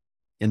growth.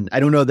 And I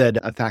don't know that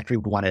a factory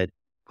would want to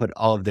put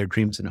all of their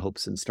dreams and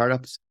hopes in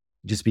startups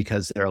just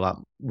because they're a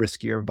lot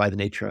riskier by the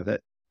nature of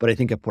it. But I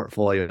think a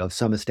portfolio of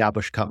some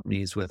established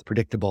companies with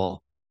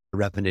predictable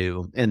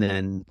revenue and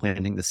then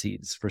planting the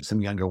seeds for some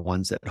younger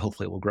ones that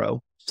hopefully will grow.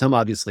 Some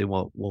obviously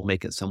will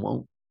make it, some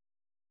won't.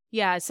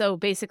 Yeah. So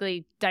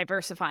basically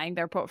diversifying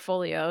their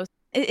portfolios.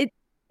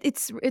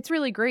 It's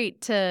really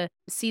great to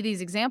see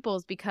these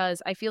examples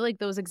because I feel like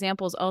those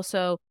examples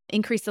also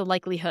increase the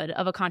likelihood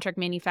of a contract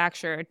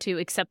manufacturer to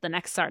accept the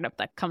next startup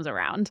that comes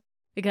around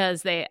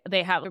because they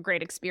have a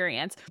great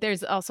experience.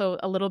 There's also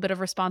a little bit of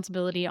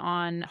responsibility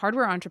on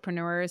hardware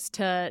entrepreneurs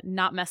to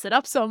not mess it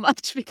up so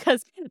much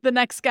because the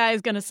next guy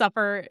is going to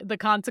suffer the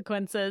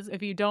consequences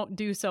if you don't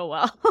do so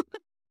well.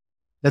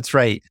 That's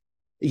right.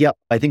 Yeah,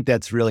 I think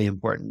that's really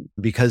important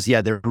because,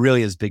 there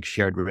really is big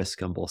shared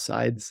risk on both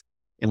sides.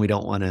 And we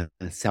don't want to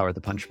sour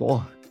the punch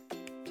bowl.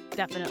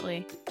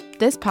 Definitely.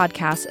 This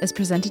podcast is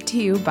presented to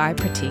you by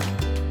Pratik,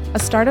 a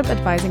startup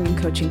advising and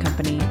coaching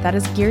company that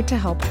is geared to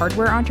help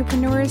hardware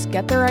entrepreneurs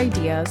get their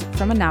ideas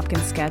from a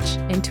napkin sketch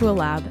into a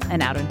lab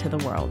and out into the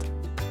world.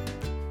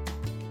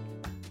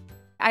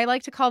 I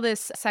like to call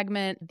this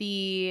segment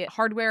the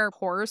hardware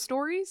horror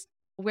stories,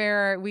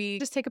 where we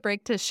just take a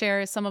break to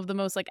share some of the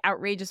most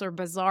outrageous or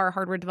bizarre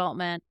hardware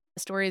development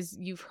stories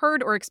you've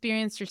heard or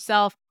experienced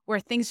yourself,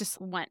 where things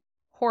just went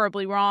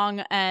horribly wrong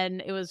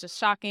and it was just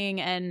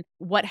shocking, and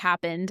what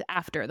happened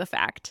after the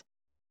fact.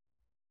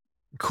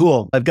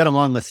 Cool. I've got a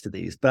long list of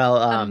these, but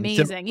I'll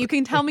amazing. You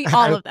can tell me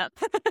all of them.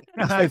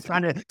 I was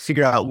trying to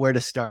figure out where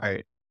to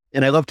start.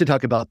 And I love to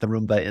talk about the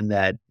Roomba in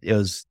that it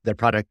was the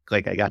product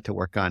I got to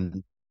work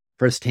on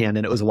firsthand,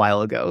 and it was a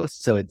while ago.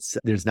 So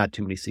there's not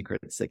too many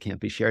secrets that can't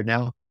be shared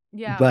now.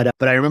 Yeah. But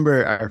I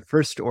remember our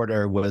first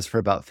order was for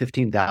about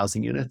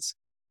 15,000 units,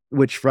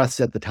 which for us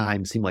at the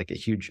time seemed like a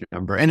huge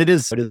number. And it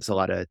is a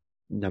lot of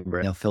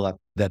number. They'll fill up,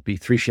 that'd be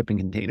 3 shipping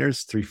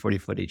containers, 3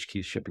 40-foot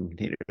HQ shipping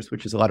containers,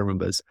 which is a lot of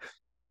Roombas.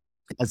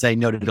 As I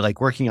noted,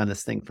 working on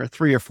this thing for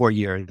 3 or 4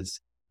 years,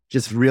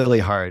 just really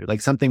hard.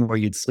 Something where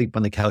you'd sleep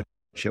on the couch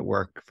at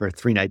work for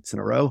 3 nights in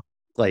a row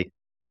like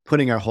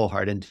putting our whole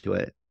heart into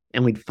it.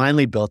 And we'd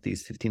finally built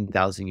these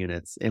 15,000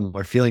 units and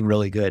we're feeling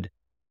really good.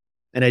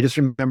 And I just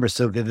remember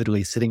so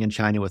vividly sitting in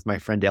China with my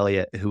friend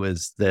Elliot, who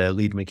was the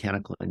lead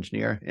mechanical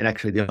engineer and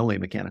actually the only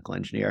mechanical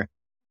engineer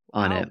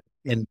on it.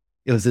 And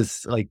it was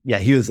this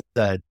he was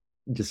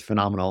just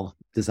phenomenal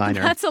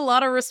designer. That's a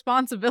lot of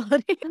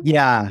responsibility.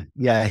 Yeah.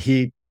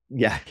 He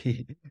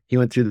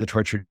went through the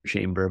torture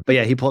chamber, but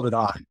yeah, he pulled it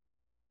off.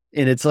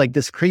 And it's like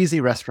this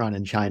crazy restaurant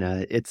in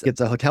China. It's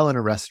a hotel and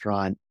a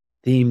restaurant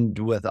themed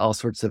with all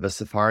sorts of a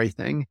safari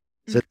thing.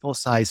 So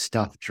full-size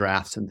stuffed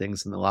giraffes and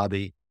things in the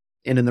lobby.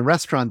 And in the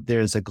restaurant,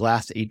 there's a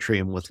glass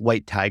atrium with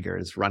white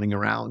tigers running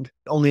around.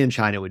 Only in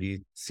China would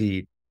you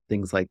see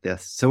things like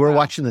this. So we're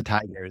watching the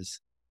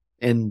tigers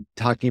and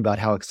talking about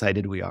how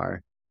excited we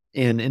are.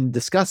 And in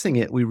discussing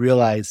it, we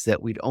realized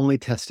that we'd only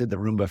tested the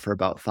Roomba for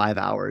about 5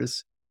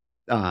 hours.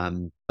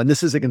 And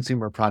this is a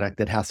consumer product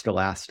that has to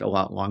last a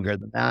lot longer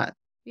than that.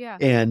 Yeah.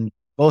 And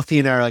both he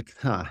and I are like,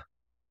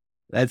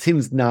 that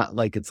seems not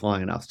like it's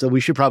long enough. So we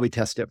should probably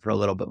test it for a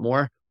little bit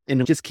more.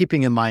 And just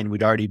keeping in mind,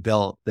 we'd already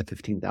built the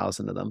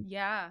 15,000 of them.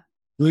 Yeah.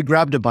 We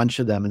grabbed a bunch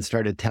of them and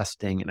started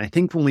testing. And I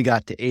think when we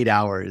got to 8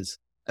 hours,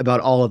 about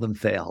all of them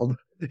failed.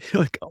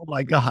 Like, oh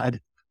my God,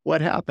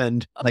 what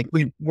happened? Like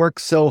we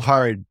worked so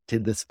hard to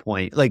this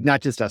point, like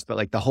not just us, but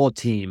like the whole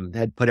team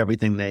had put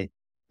everything they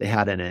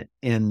had in it.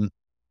 And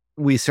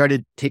we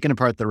started taking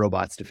apart the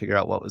robots to figure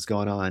out what was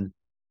going on.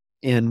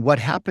 And what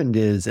happened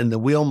is in the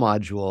wheel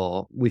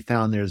module, we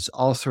found there's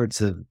all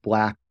sorts of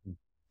black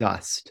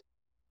dust,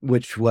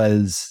 which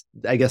was,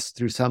 I guess,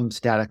 through some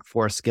static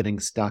force getting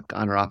stuck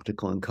on our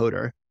optical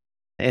encoder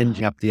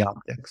and up the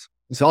optics.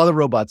 So all the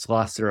robots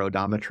lost their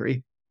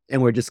odometry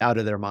and were just out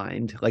of their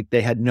mind. Like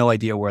they had no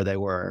idea where they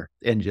were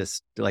and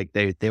just like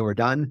they were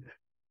done.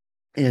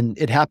 And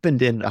it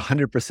happened in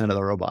 100% of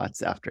the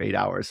robots after 8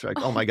 hours. So like,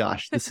 oh my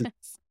gosh, this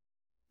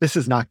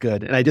is not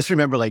good. And I just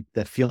remember like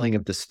the feeling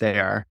of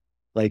despair,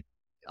 like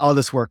all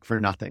this work for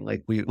nothing.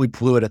 Like we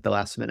blew it at the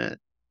last minute.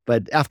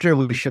 But after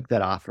we shook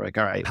that off, we're like,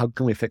 all right, how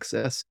can we fix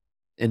this?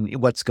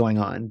 And what's going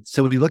on?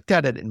 So we looked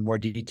at it in more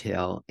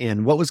detail.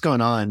 And what was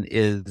going on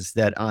is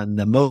that on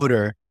the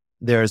motor,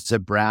 there's a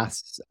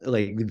brass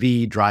like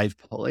V drive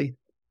pulley.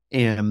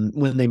 And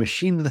when they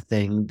machined the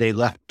thing, they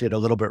left it a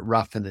little bit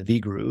rough in the V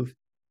groove.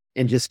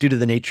 And just due to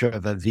the nature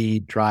of a V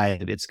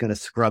drive, it's going to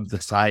scrub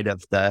the side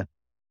of the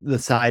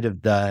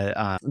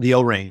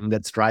O-ring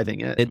that's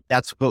driving it.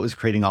 That's what was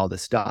creating all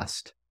this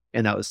dust.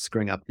 And that was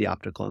screwing up the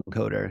optical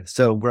encoder.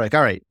 So we're like,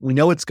 all right, we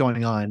know what's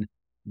going on,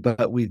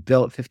 but we've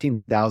built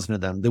 15,000 of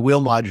them. The wheel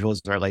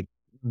modules are like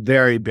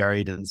very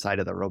buried inside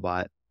of the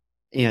robot.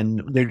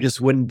 And there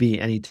just wouldn't be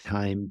any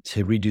time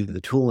to redo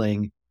the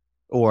tooling,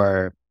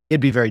 or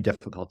it'd be very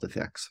difficult to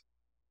fix.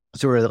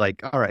 So we're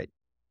like, all right,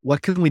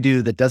 what can we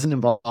do that doesn't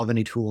involve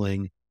any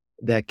tooling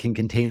that can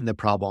contain the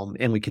problem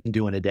and we can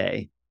do in a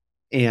day?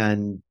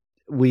 And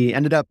we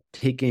ended up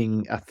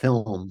taking a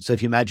film. So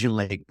if you imagine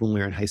like when we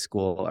were in high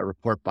school, a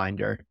report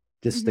binder,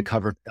 just the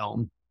cover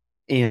film,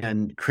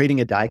 and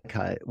creating a die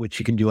cut, which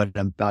you can do in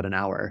about an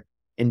hour,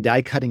 and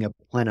die cutting a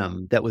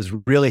plenum that was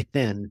really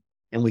thin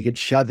and we could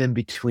shove in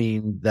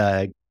between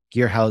the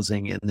gear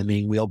housing and the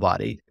main wheel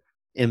body.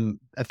 And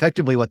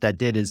effectively what that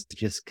did is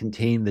just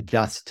contain the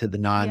dust to the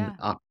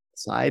non-optical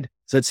side.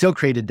 So it still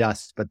created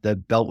dust, but the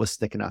belt was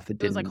thick enough.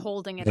 It was like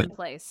holding it in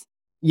place.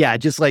 Yeah,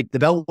 just like the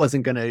belt we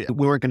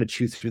weren't going to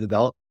chew through the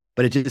belt,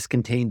 but it just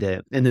contained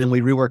it. And then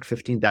we reworked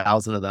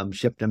 15,000 of them,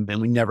 shipped them,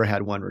 and we never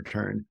had one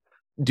return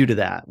due to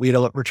that. We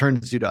had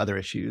returns due to other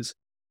issues.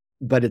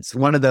 But it's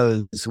one of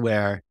those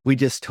where we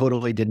just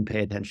totally didn't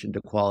pay attention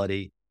to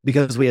quality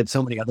because we had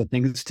so many other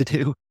things to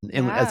do.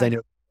 And as I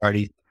know,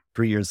 already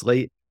 3 years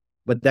late,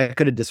 but that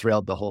could have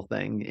disrailed the whole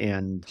thing.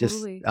 And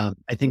just,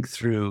 I think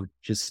through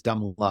just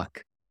dumb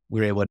luck, we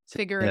were able to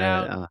figure it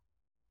out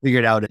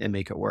and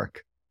make it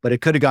work. But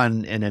it could have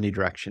gone in any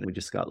direction. We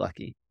just got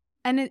lucky.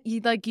 And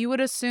you would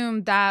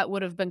assume that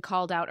would have been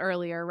called out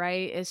earlier,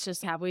 right? It's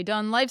just, have we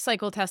done life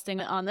cycle testing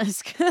on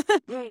this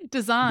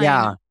design?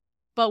 Yeah.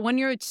 But when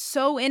you're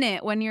so in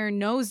it, when you're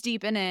nose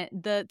deep in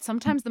it,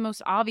 sometimes the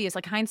most obvious,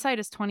 like hindsight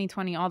is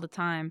 20/20 all the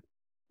time.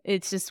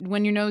 It's just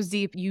when you're nose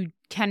deep, you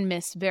can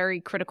miss very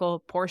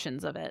critical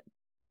portions of it.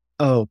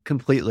 Oh,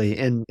 completely.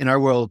 And in our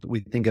world,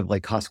 we think of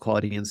like cost,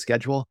 quality, and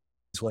schedule.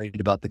 It's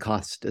worried about the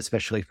cost,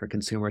 especially for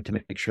consumer, to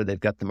make sure they've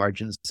got the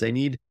margins they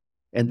need.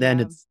 And then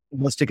it's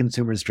most of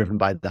consumers driven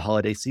by the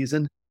holiday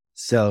season.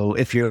 So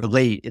if you're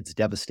late, it's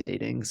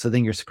devastating. So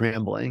then you're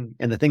scrambling.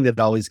 And the thing that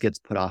always gets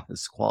put off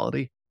is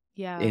quality.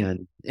 Yeah.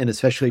 And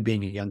especially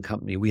being a young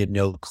company, we had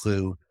no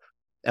clue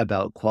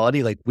about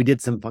quality. Like we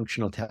did some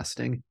functional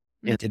testing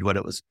and did what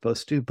it was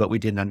supposed to, but we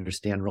didn't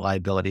understand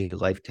reliability,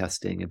 life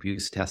testing,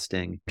 abuse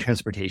testing,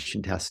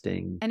 transportation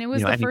testing. And it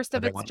was the first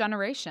of its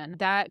generation.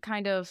 That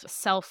kind of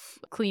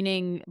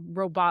self-cleaning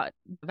robot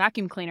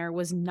vacuum cleaner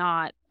was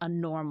not a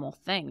normal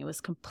thing. It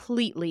was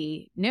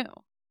completely new.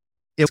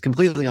 It was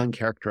completely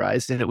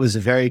uncharacterized, and it was a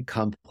very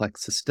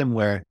complex system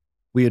where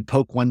we would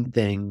poke one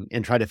thing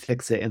and try to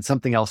fix it, and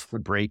something else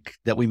would break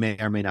that we may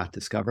or may not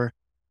discover.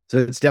 So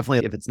it's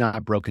definitely, if it's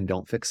not broken,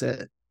 don't fix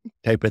it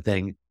type of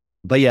thing.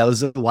 But yeah, it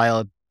was a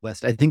wild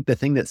west. I think the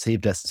thing that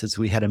saved us is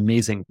we had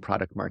amazing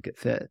product market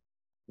fit,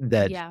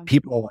 that Yeah.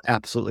 people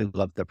absolutely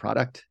loved the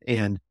product.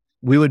 And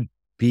we would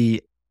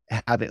be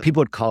people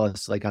would call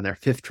us like on their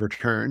fifth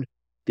return,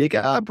 be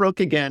like,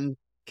 broke again.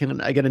 Can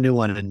I get a new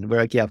one? And we're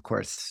like, yeah, of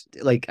course.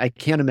 Like, I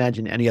can't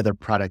imagine any other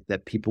product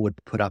that people would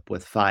put up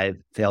with 5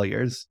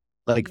 failures,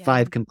 like Yeah.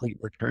 5 complete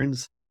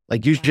returns.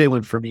 Like Yeah. usually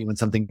when, for me, when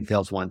something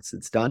fails once,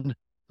 it's done.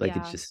 Like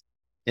Yeah. it's just,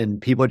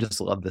 and people just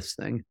love this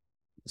thing.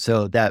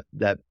 So that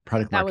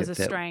product That was market a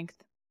fit,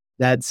 strength.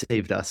 that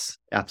saved us.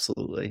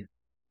 Absolutely.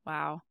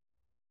 Wow.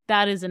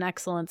 That is an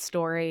excellent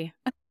story.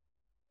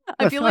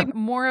 I feel like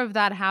more of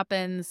that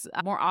happens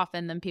more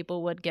often than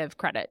people would give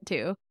credit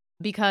to,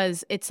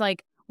 because it's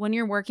like when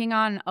you're working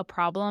on a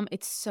problem,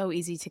 it's so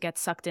easy to get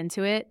sucked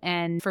into it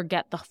and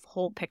forget the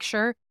whole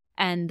picture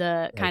and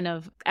the Right. kind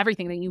of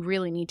everything that you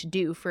really need to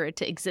do for it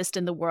to exist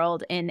in the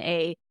world in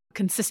a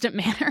consistent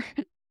manner.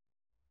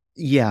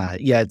 Yeah.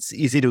 Yeah. It's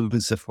easy to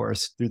lose the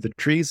forest through the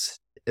trees,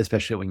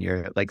 especially when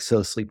you're like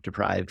so sleep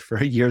deprived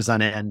for years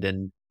on end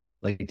and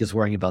like just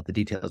worrying about the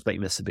details, but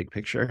you miss the big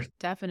picture.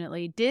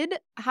 Definitely.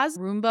 Has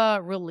Roomba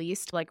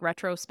released like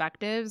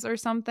retrospectives or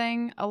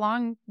something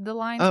along the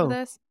lines of Oh,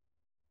 this?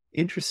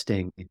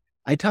 interesting.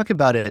 I talk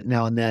about it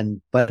now and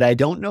then, but I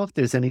don't know if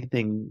there's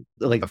anything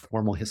like a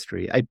formal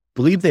history. I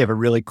believe they have a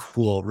really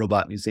cool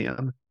robot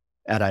museum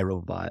at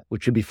iRobot,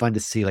 which would be fun to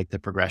see like the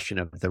progression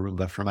of the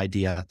Roomba from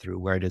idea through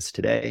where it is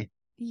today.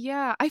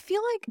 Yeah, I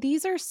feel like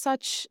these are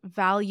such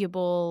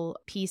valuable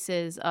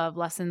pieces of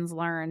lessons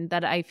learned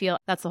that I feel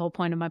that's the whole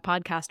point of my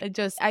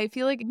podcast. I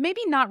feel like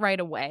maybe not right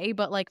away,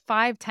 but like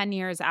 5-10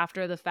 years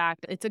after the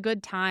fact, it's a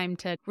good time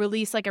to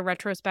release like a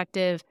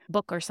retrospective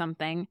book or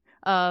something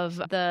of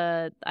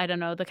I don't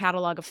know, the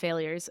catalog of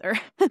failures or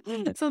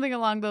something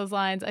along those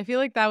lines. I feel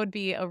like that would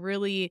be a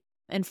really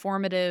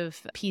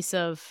informative piece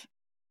of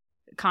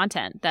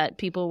content that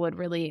people would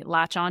really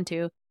latch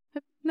onto.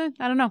 I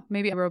don't know.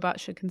 Maybe a robot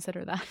should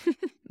consider that.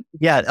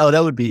 Yeah. Oh,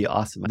 that would be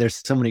awesome. There's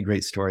so many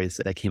great stories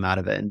that came out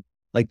of it. And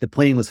like the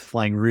plane was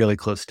flying really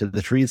close to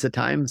the trees at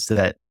times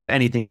that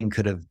anything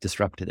could have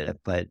disrupted it.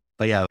 But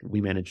yeah,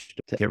 we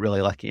managed to get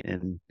really lucky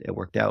and it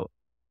worked out.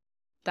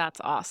 That's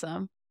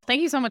awesome.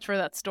 Thank you so much for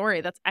that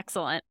story. That's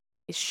excellent.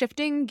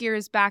 Shifting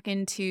gears back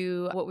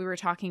into what we were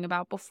talking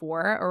about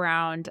before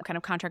around kind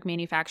of contract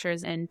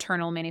manufacturers,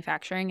 internal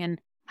manufacturing, and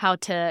how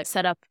to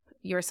set up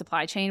your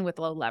supply chain with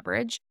low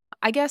leverage.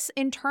 I guess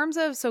in terms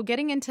of, so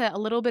getting into a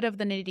little bit of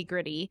the nitty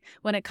gritty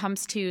when it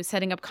comes to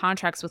setting up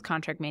contracts with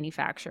contract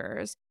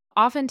manufacturers,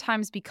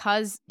 oftentimes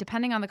because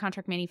depending on the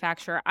contract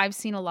manufacturer, I've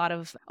seen a lot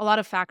of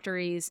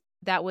factories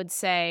that would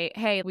say,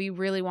 hey, we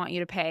really want you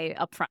to pay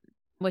upfront,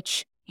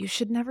 which you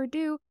should never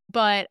do.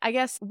 But I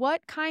guess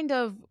what kind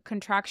of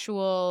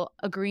contractual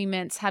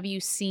agreements have you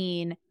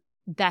seen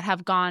that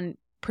have gone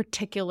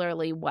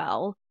particularly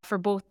well for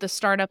both the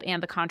startup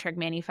and the contract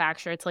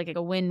manufacturer? It's like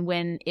a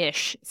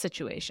win-win-ish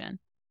situation.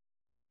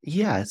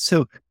 Yeah.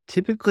 So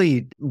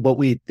typically what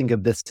we think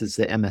of this as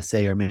the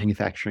MSA or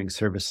manufacturing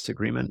service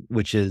agreement,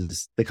 which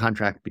is the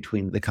contract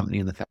between the company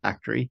and the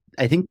factory.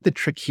 I think the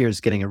trick here is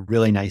getting a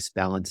really nice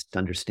balanced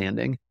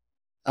understanding.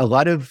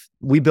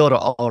 We build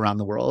all around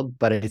the world,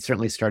 but I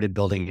certainly started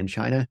building in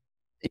China.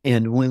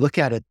 And when we look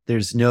at it,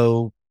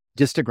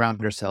 just to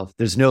ground ourselves,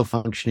 there's no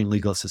functioning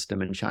legal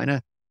system in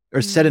China.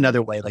 Or said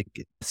another way, like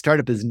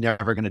startup is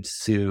never going to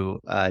sue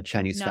a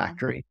Chinese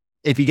factory.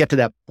 If you get to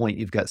that point,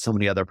 you've got so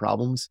many other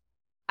problems.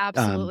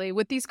 Absolutely.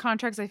 With these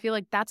contracts, I feel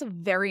like that's a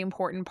very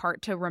important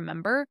part to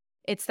remember.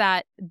 It's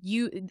that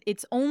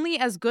it's only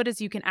as good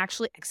as you can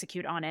actually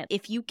execute on it.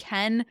 If you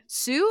can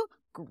sue,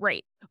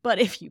 great. But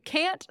if you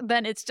can't,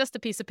 then it's just a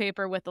piece of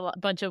paper with a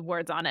bunch of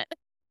words on it.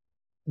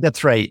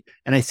 That's right.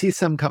 And I see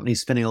some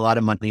companies spending a lot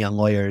of money on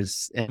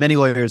lawyers, and many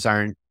lawyers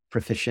aren't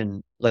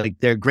proficient. Like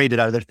they're great at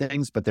other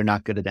things, but they're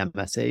not good at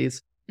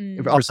MSAs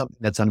or something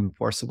that's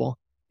unenforceable.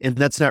 And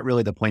that's not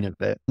really the point of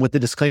it. With the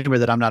disclaimer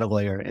that I'm not a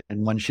lawyer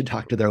and one should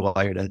talk to their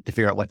lawyer to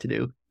figure out what to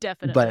do.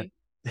 Definitely.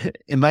 But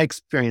in my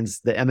experience,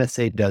 the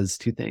MSA does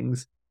 2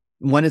 things.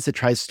 One is it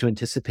tries to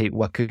anticipate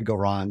what could go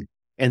wrong.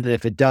 And then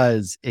if it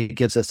does, it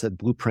gives us a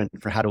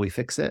blueprint for how do we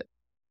fix it.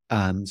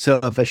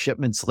 So if a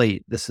shipment's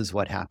late, this is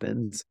what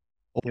happens.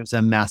 Or there's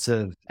a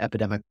massive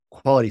epidemic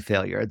quality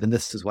failure, then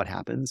this is what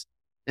happens.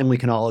 And we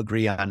can all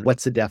agree on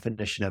what's the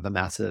definition of a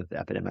massive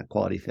epidemic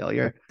quality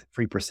failure,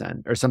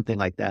 3% or something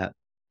like that.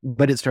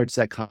 But it starts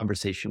that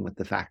conversation with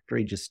the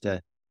factory just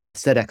to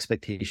set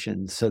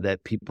expectations so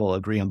that people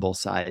agree on both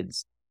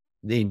sides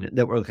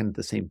that we're looking at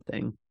the same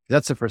thing.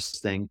 That's the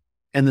first thing.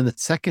 And then the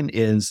second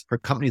is for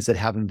companies that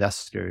have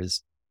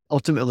investors,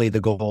 ultimately the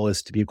goal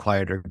is to be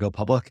acquired or go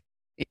public.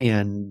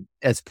 And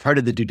as part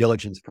of the due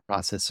diligence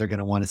process, they're going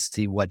to want to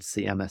see what's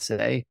the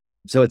MSA.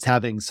 So it's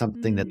having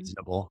something that's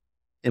reasonable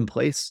in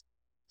place.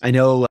 I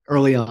know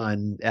early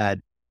on at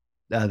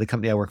the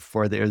company I work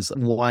for, we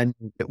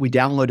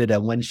downloaded a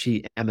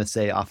 1-sheet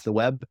MSA off the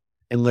web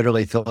and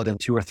literally filled in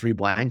 2 or 3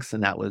 blanks.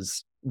 And that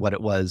was what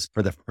it was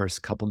for the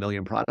first couple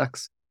million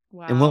products.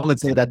 And one Wow. would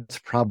say that's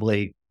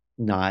probably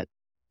not,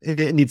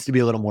 it needs to be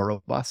a little more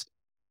robust.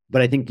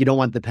 But I think you don't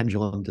want the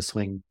pendulum to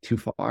swing too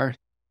far.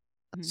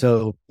 Mhm.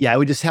 So yeah, I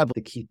would just have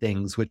the key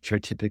things, which are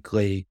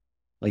typically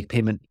like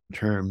payment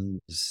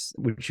terms,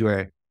 which you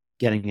are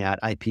getting at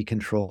IP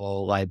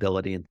control,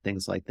 liability, and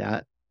things like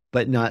that,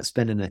 but not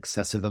spend an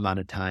excessive amount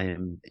of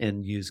time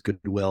and use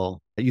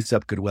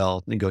up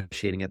goodwill,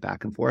 negotiating it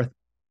back and forth,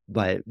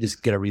 but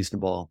just get a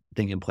reasonable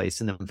thing in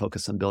place and then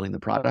focus on building the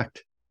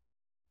product.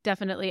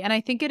 Definitely. And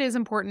I think it is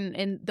important,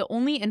 and the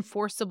only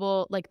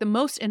enforceable, like the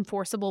most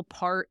enforceable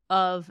part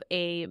of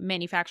a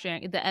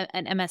manufacturing,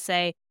 an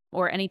MSA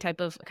or any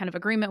type of kind of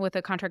agreement with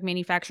a contract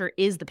manufacturer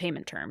is the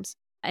payment terms.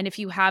 And if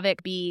you have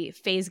it be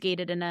phase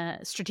gated in a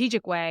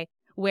strategic way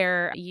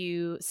where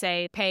you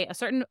say pay a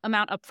certain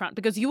amount upfront,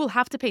 because you will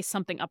have to pay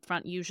something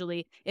upfront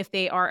usually if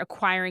they are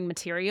acquiring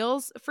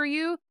materials for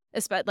you.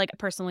 Like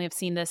personally, I've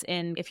seen this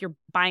in if you're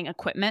buying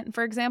equipment,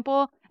 for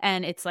example,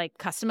 and it's like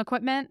custom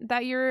equipment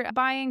that you're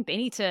buying, they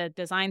need to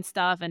design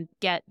stuff and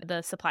get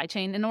the supply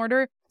chain in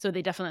order. So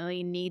they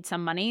definitely need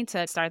some money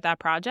to start that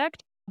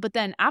project. But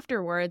then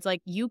afterwards,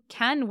 like you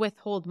can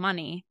withhold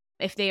money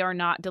if they are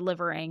not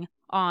delivering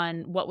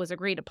on what was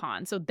agreed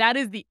upon. So that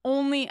is the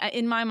only,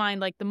 in my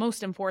mind, like the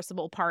most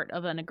enforceable part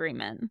of an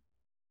agreement.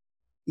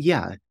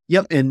 Yeah.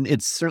 Yep. And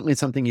it's certainly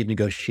something you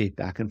negotiate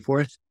back and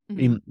forth. I Mhm.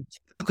 mean,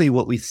 typically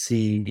what we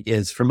see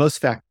is for most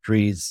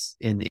factories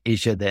in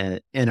Asia,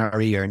 the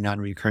NRE or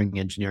non-recurring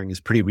engineering is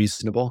pretty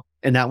reasonable.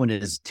 And that one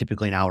is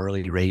typically an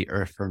hourly rate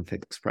or a firm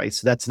fixed price.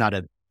 So that's not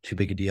a too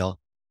big a deal.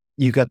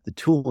 You got the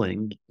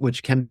tooling,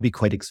 which can be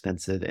quite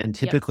expensive. And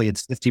Yep. typically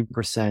it's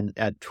 50%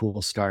 at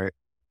tool start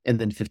and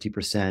then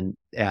 50%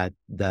 at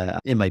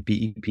it might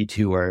be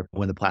EP2 or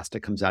when the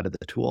plastic comes out of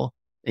the tool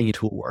and your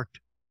tool worked.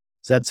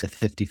 So that's a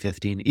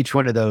 50/50. And each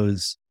one of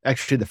those,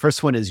 actually, the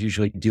first one is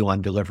usually due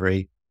on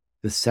delivery.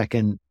 The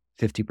second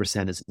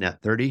 50% is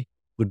net 30,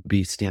 would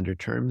be standard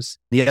terms.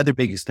 The other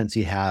big expense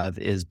you have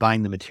is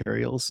buying the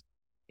materials.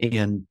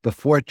 And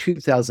before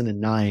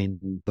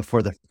 2009,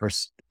 before the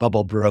first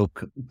bubble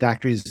broke,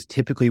 factories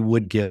typically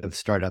would give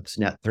startups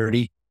net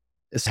 30.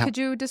 Could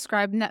you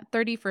describe net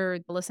 30 for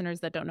the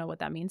listeners that don't know what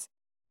that means?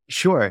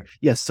 Sure.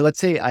 Yes. So let's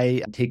say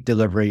I take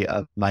delivery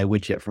of my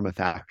widget from a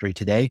factory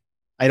today.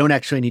 I don't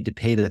actually need to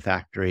pay the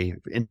factory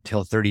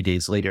until 30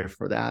 days later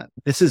for that.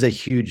 This is a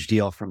huge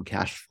deal from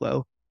cash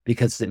flow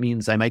because it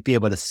means I might be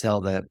able to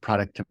sell the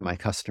product to my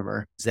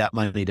customer. Is that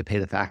money to pay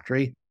the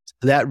factory?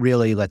 So that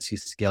really lets you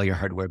scale your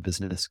hardware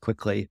business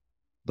quickly.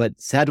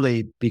 But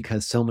sadly,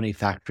 because so many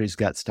factories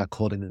got stuck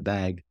holding the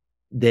bag,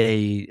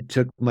 they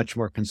took much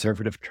more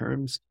conservative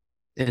terms.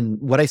 And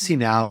what I see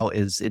now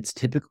is it's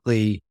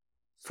typically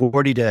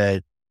 40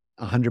 to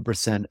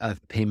 100%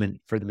 of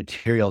payment for the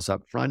materials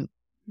up front,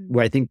 Mm.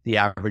 where I think the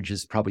average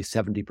is probably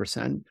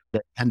 70%.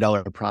 The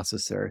 $10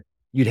 processor,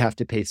 you'd have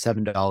to pay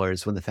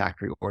 $7 when the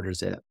factory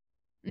orders it.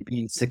 It'd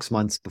be 6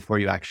 months before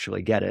you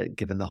actually get it,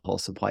 given the whole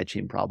supply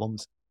chain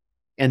problems.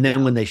 And then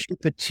Yeah. when they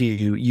ship it to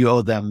you, you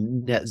owe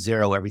them net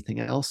zero everything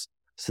else.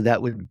 So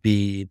that would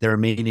be the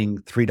remaining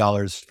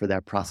 $3 for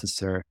that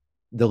processor,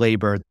 the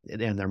labor,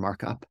 and their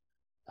markup.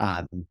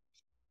 Um,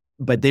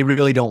 but they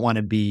really they don't want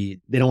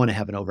to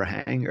have an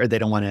overhang or they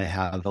don't want to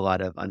have a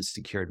lot of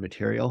unsecured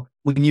material.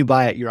 When you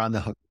buy it, you're on the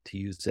hook to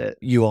use it.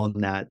 You own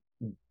that.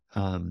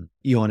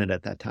 You own it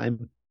at that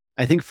time.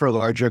 I think for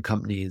larger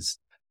companies,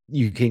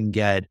 you can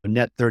get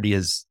net 30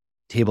 is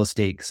table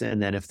stakes.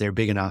 And then if they're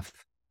big enough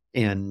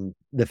and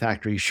the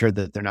factory is sure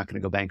that they're not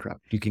going to go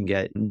bankrupt, you can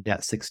get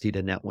net 60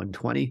 to net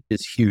 120.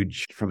 It's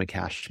huge from a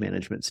cash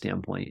management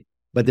standpoint,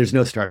 but there's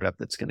no startup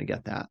that's going to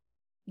get that.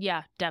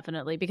 Yeah,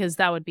 definitely, because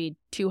that would be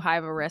too high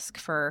of a risk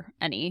for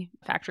any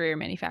factory or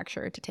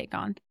manufacturer to take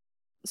on.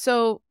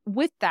 So,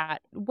 with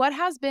that, what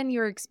has been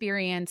your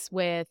experience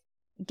with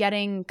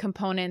getting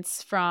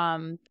components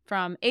from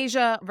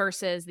Asia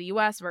versus the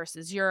US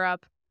versus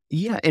Europe?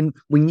 Yeah, and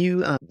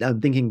when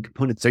I'm thinking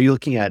components, are you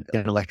looking at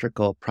an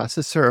electrical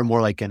processor or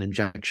more like an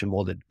injection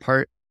molded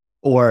part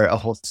or a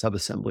whole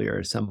subassembly or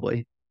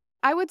assembly?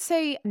 I would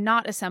say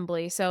not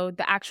assembly, so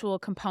the actual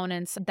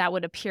components that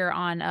would appear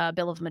on a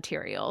bill of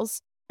materials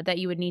that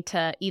you would need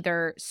to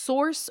either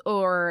source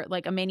or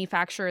like a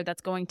manufacturer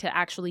that's going to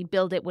actually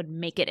build it would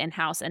make it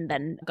in-house and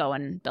then go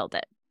and build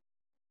it.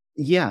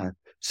 Yeah.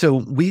 So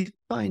we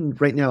find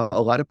right now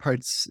a lot of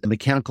parts,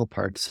 mechanical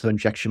parts, so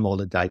injection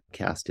molded, die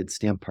casted,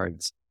 stamp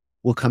parts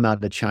will come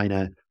out of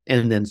China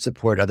and then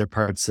support other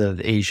parts of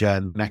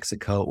Asia,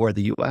 Mexico, or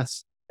the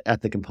US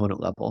at the component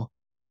level.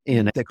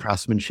 And Mhm. the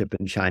craftsmanship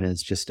in China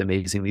is just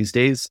amazing these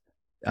days,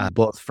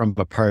 both from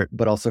a part,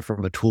 but also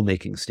from a tool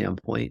making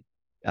standpoint.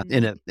 And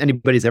Mhm. if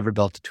anybody's ever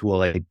built a tool,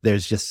 like,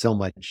 there's just so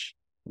much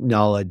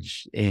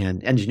knowledge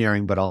and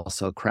engineering, but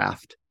also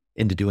craft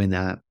into doing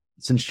that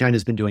since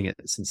China's been doing it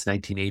since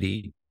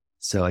 1980.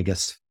 So I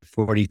guess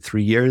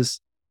 43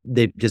 years,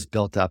 they've just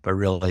built up a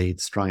really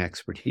strong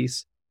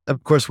expertise.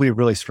 Of course, we have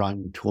really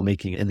strong tool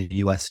making in the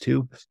US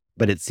too,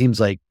 but it seems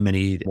like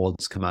many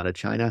molds come out of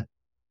China.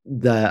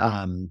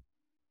 The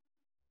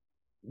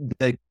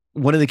the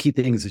One of the key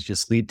things is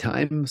just lead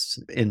times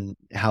and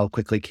how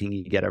quickly can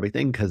you get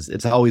everything? Because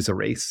it's always a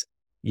race.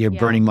 You're Yeah.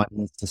 burning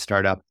money to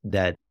start up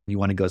that you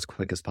want to go as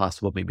quick as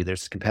possible. Maybe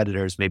there's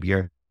competitors. Maybe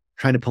you're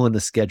trying to pull in the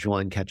schedule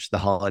and catch the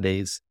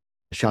holidays,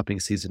 shopping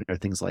season, or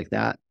things like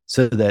that.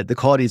 So the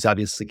quality is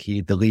obviously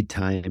key. The lead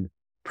time,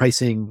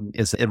 pricing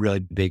is a really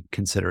big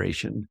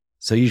consideration.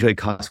 So usually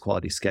cost,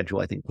 quality, schedule,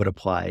 I think would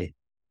apply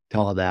to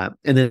all of that.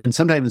 And then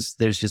sometimes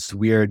there's just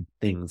weird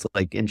things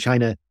like in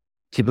China,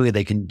 typically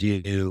they can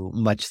do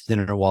much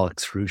thinner wall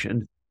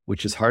extrusion,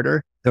 which is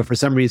harder. So for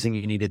some reason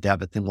you needed to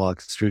have a thin wall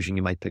extrusion,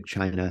 you might pick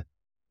China.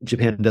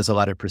 Japan does a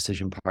lot of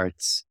precision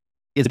parts.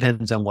 It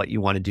depends on what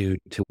you want to do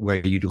to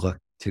where you'd look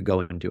to go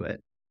and do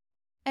it.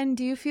 And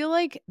do you feel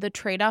like the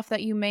trade-off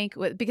that you make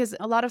because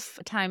a lot of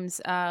times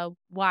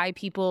why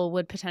people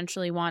would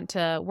potentially want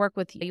to work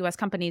with US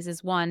companies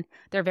is one,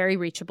 they're very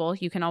reachable.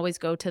 You can always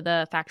go to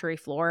the factory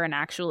floor and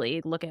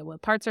actually look at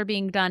what parts are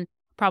being done.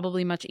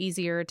 Probably much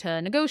easier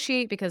to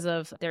negotiate because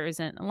of there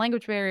isn't a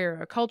language barrier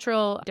or a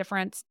cultural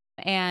difference.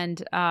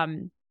 And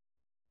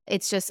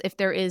it's just if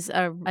there is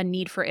a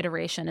need for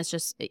iteration, it's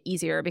just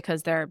easier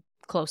because they're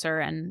closer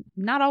and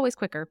not always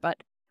quicker.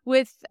 But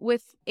with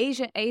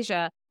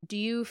Asia, do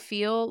you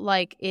feel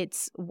like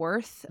it's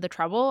worth the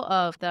trouble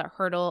of the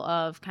hurdle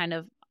of kind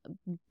of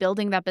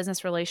building that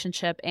business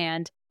relationship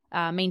and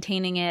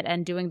maintaining it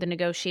and doing the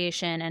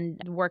negotiation and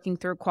working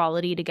through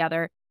quality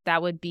together?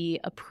 That would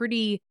be a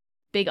pretty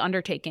big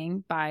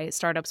undertaking by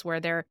startups where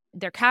they're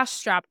cash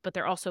strapped, but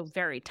they're also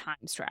very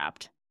time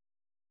strapped.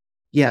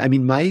 Yeah, I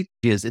mean, my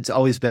idea is it's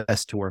always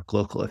best to work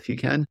local if you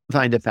can.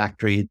 Find a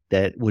factory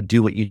that would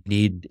do what you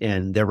need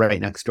and they're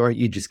right next door.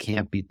 You just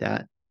can't beat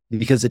that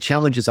because the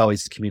challenge is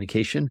always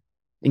communication.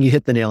 And you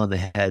hit the nail on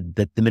the head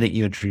that the minute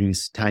you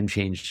introduce time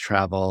change,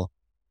 travel,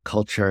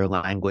 culture,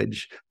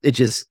 language,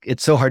 it's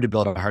so hard to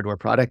build a hardware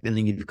product and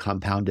then you've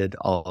compounded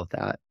all of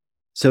that.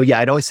 So yeah,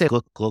 I'd always say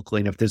look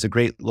locally. And if there's a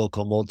great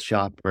local mold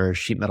shop or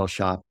sheet metal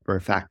shop or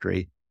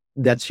factory,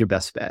 that's your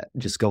best bet.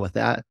 Just go with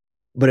that.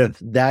 But if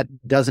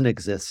that doesn't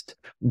exist,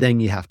 then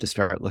you have to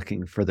start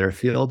looking further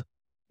afield.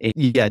 And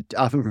yeah,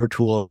 often for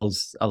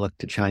tools, I'll look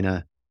to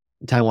China.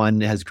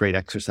 Taiwan has great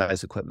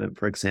exercise equipment,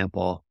 for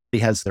example.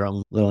 It has their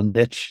own little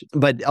niche,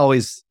 but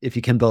always, if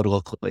you can build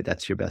locally,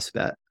 that's your best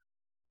bet.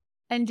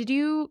 And did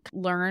you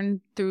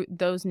learn through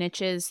those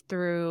niches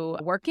through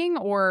working,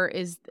 or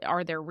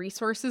are there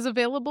resources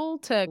available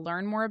to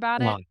learn more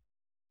about it?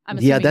 I'm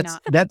Yeah, assuming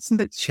not. that's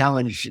the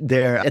challenge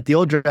there. At the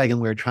Old Dragon,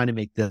 we were trying to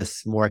make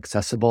this more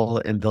accessible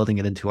and building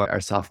it into our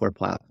software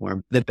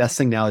platform. The best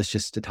thing now is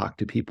just to talk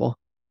to people.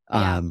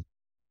 Yeah.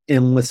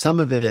 And with some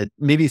of it,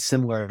 maybe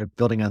similar,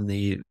 building on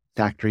the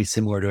factory,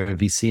 similar to a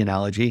VC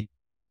analogy,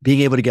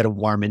 being able to get a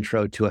warm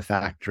intro to a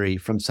factory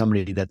from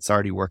somebody that's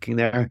already working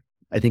there,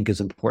 I think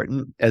is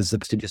important as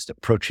opposed to just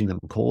approaching them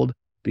cold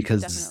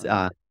because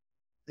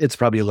it's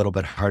probably a little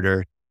bit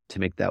harder to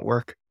make that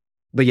work.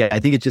 But yeah, I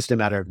think it's just a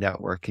matter of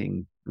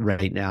networking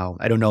right now.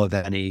 I don't know of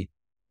any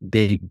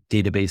big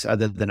database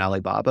other than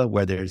Alibaba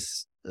where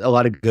there's a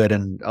lot of good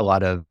and a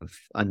lot of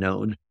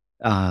unknown.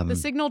 The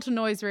signal to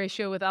noise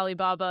ratio with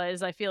Alibaba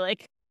is, I feel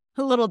like,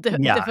 a little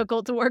Yeah.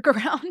 difficult to work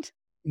around.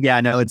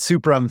 Yeah, no, it's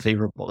super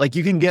unfavorable. Like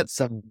you can get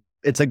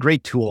it's a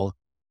great tool,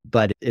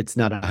 but it's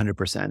not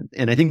 100%.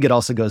 And I think it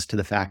also goes to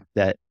the fact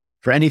that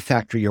for any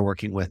factory you're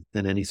working with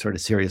in any sort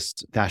of serious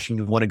fashion,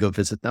 you want to go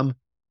visit them.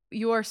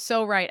 You are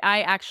so right.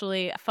 I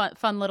actually,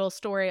 fun little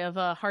story of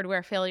a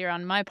hardware failure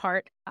on my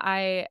part.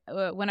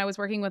 When I was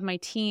working with my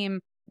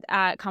team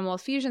at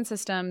Commonwealth Fusion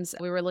Systems,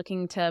 we were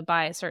looking to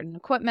buy certain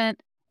equipment,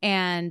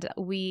 and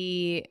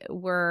we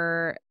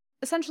were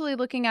essentially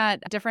looking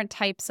at different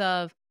types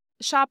of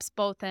shops,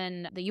 both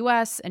in the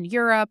US and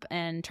Europe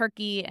and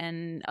Turkey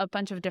and a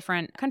bunch of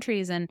different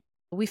countries. And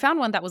we found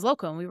one that was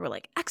local and we were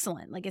like,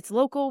 excellent. Like it's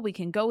local. We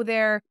can go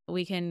there.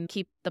 We can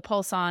keep the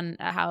pulse on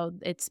how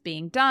it's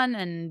being done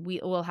and we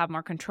will have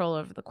more control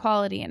over the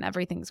quality and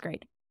everything's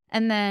great.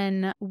 And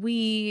then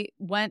we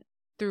went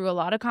through a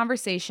lot of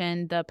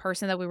conversation. The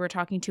person that we were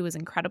talking to was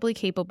incredibly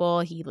capable.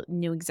 He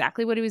knew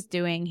exactly what he was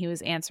doing. He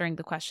was answering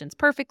the questions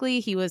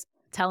perfectly. He was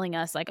telling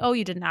us like, oh,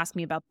 you didn't ask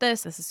me about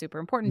this. This is super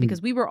important because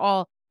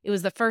it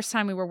was the first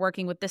time we were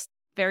working with this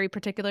very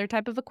particular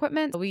type of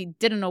equipment. We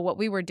didn't know what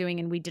we were doing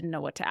and we didn't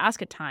know what to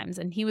ask at times.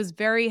 And he was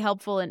very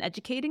helpful in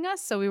educating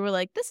us. So we were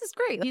like, this is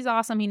great. He's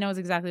awesome. He knows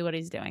exactly what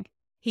he's doing.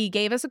 He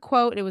gave us a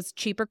quote. It was a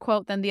cheaper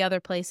quote than the other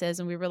places.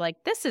 And we were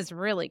like, this is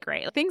really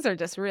great. Things are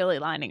just really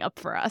lining up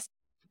for us.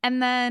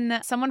 And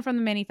then someone from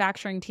the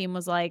manufacturing team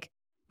was like,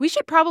 we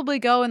should probably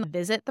go and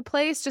visit the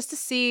place just to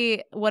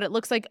see what it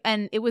looks like.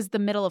 And it was the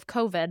middle of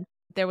COVID.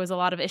 There was a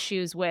lot of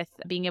issues with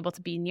being able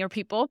to be near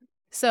people.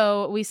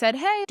 So we said,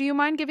 hey, do you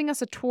mind giving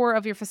us a tour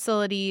of your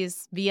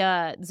facilities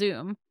via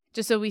Zoom,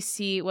 just so we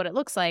see what it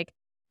looks like?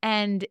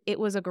 And it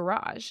was a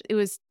garage. It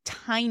was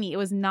tiny. It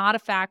was not a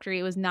factory.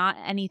 It was not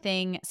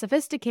anything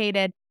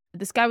sophisticated.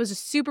 This guy was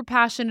just super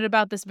passionate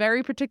about this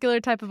very particular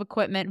type of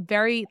equipment,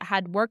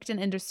 had worked in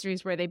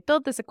industries where they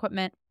built this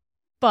equipment,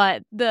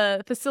 but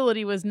the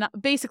facility was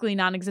basically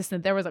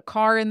non-existent. There was a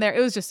car in there.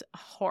 It was just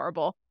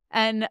horrible.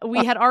 And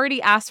we had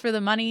already asked for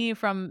the money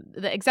from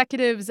the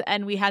executives,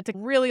 and we had to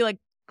really like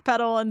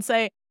pedal and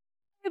say,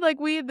 like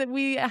we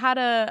had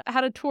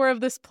a tour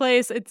of this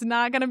place. It's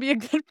not going to be a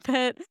good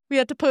fit. We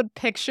had to put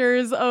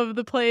pictures of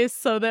the place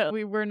so that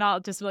we were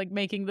not just like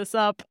making this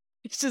up.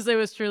 It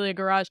was truly a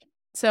garage.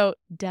 So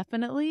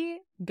definitely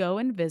go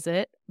and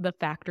visit the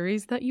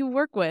factories that you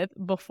work with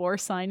before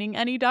signing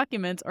any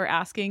documents or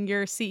asking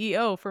your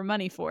CEO for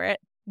money for it.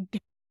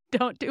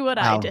 Don't do what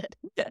I Wow. did.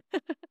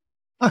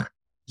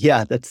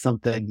 Yeah, that's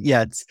something.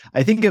 Yeah,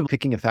 I think of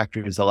picking a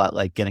factory is a lot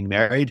like getting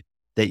married,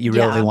 that you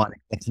really Yeah. want to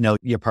get to know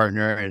your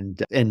partner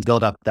and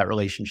build up that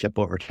relationship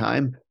over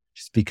time.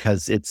 Just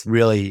because it's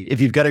really,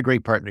 if you've got a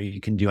great partner, you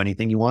can do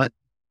anything you want.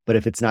 But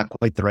if it's not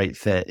quite the right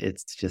fit,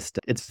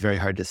 it's very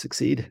hard to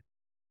succeed.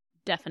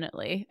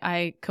 Definitely.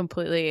 I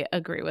completely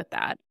agree with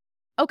that.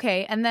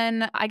 Okay. And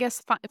then I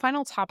guess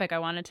final topic I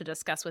wanted to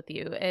discuss with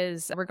you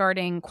is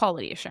regarding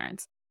quality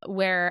assurance,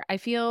 where I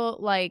feel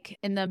like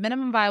in the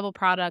minimum viable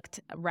product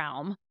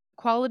realm,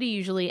 quality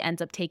usually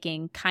ends up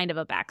taking kind of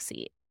a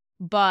backseat.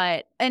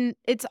 And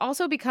it's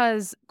also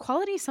because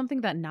quality is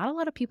something that not a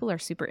lot of people are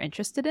super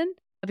interested in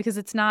because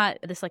it's not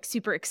this like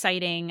super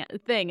exciting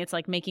thing. It's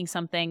like making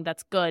something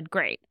that's good,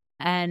 great.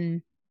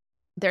 And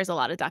there's a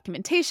lot of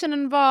documentation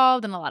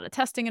involved and a lot of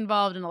testing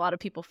involved, and a lot of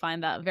people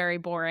find that very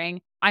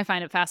boring. I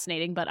find it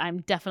fascinating, but I'm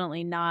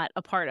definitely not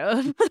a part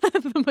of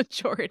the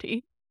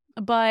majority.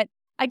 But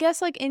I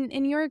guess like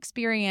in your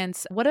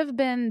experience, what have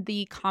been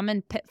the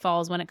common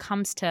pitfalls when it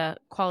comes to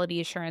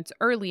quality assurance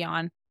early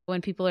on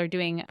when people are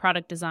doing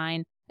product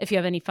design? If you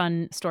have any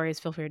fun stories,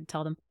 feel free to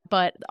tell them.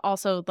 But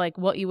also like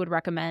what you would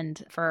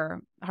recommend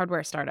for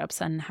hardware startups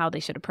and how they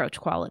should approach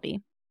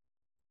quality.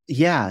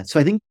 Yeah. So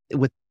I think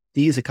with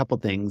these, a couple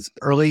things,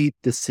 early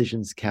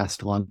decisions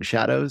cast long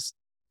shadows.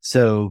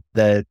 So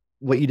that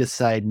what you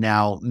decide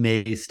now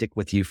may stick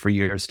with you for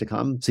years to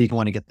come. So you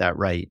want to get that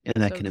right.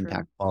 And that So can true.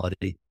 impact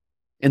quality.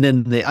 And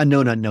then the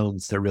unknown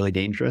unknowns, they're really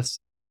dangerous.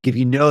 If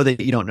you know that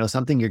you don't know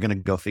something, you're going to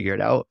go figure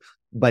it out.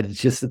 But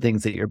it's just the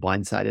things that you're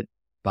blindsided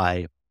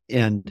by.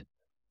 And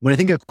when I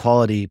think of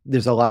quality,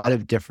 there's a lot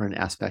of different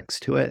aspects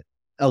to it.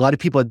 A lot of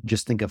people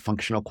just think of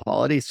functional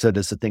quality. So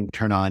does the thing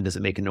turn on? Does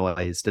it make a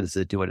noise? Does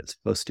it do what it's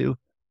supposed to?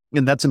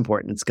 And that's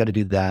important. It's got to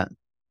do that.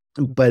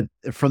 But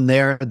from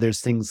there,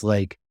 there's things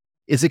like,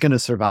 is it going to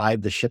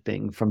survive the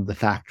shipping from the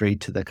factory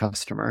to the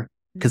customer?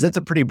 Because that's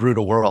a pretty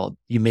brutal world.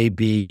 You may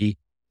be,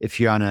 if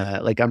you're on a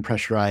like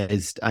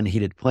unpressurized,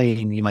 unheated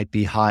plane, you might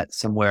be hot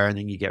somewhere and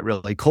then you get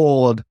really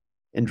cold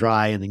and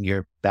dry and then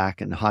you're back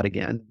and hot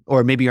again.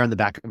 Or maybe you're on the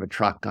back of a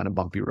truck on a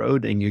bumpy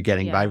road and you're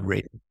getting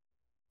vibrating.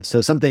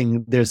 So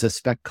there's a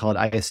spec called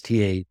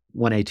ISTA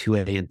 1A,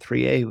 2A, and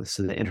 3A,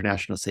 so the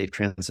International Safe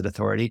Transit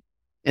Authority.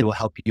 It will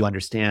help you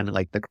understand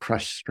like the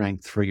crush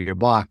strength for your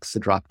box, the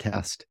drop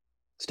test,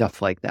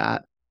 stuff like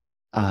that.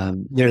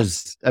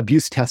 There's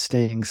abuse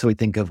testing. So we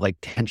think of like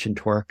tension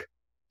torque.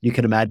 You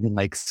can imagine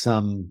like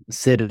some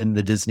Sid in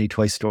the Disney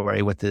Toy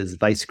Story with his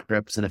vice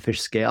grips and a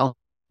fish scale,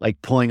 like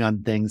pulling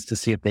on things to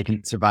see if they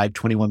can survive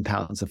 21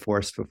 pounds of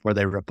force before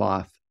they rip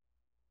off.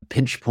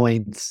 Pinch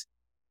points,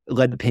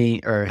 lead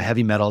paint or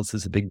heavy metals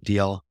is a big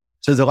deal.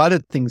 So there's a lot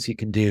of things you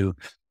can do.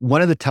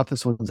 One of the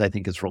toughest ones I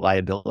think is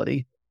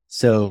reliability.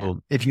 So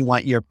if you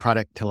want your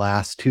product to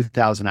last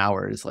 2,000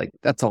 hours, like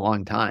that's a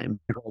long time.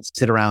 You don't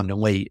sit around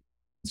and wait.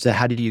 So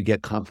how do you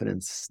get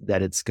confidence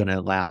that it's going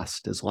to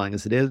last as long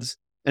as it is?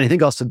 And I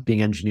think also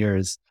being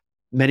engineers,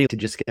 many to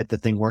just get the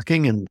thing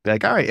working and be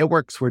like, all right, it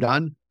works, we're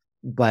done.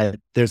 But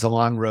there's a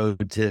long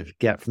road to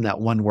get from that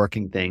one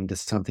working thing to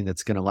something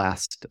that's going to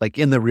last. Like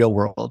in the real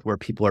world where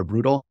people are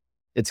brutal,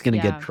 it's going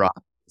to get dropped.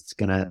 It's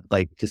going to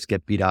like just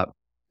get beat up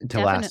to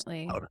last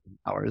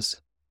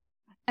hours.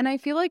 And I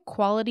feel like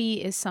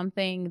quality is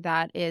something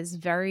that is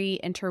very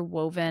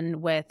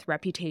interwoven with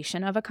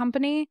reputation of a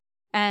company.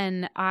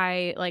 And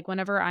I like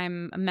whenever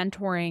I'm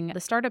mentoring the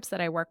startups that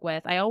I work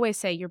with, I always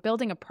say you're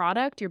building a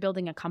product, you're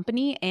building a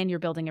company, and you're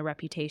building a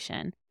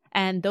reputation.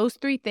 And those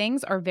three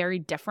things are very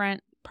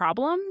different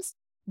problems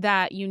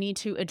that you need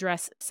to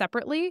address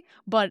separately.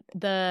 But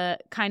the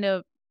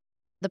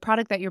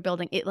product that you're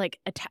building,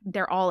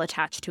 they're all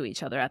attached to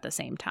each other at the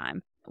same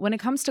time. When it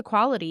comes to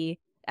quality,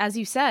 as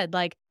you said,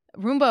 like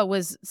Roomba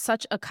was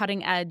such a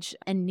cutting edge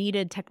and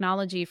needed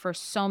technology for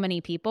so many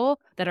people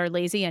that are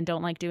lazy and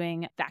don't like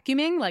doing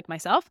vacuuming like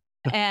myself.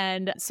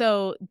 And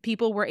so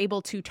people were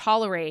able to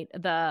tolerate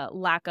the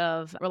lack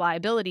of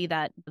reliability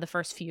that the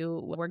first few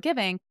were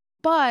giving.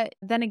 But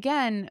then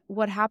again,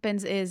 what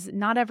happens is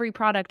not every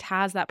product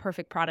has that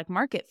perfect product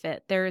market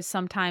fit. There's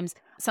sometimes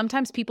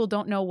people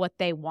don't know what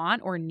they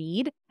want or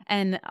need.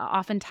 And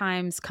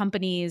oftentimes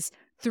companies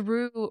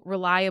through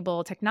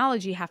reliable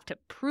technology have to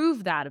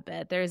prove that a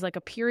bit. There's like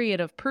a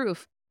period of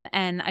proof.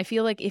 And I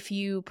feel like if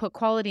you put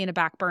quality in a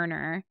back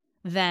burner,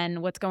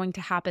 then what's going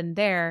to happen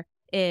there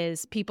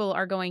is people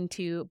are going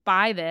to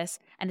buy this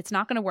and it's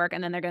not going to work.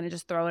 And then they're going to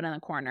just throw it in the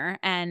corner.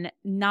 And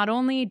not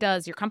only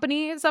does your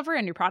company suffer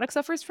and your product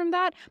suffers from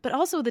that, but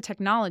also the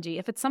technology.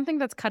 If it's something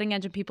that's cutting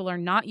edge and people are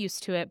not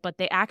used to it, but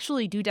they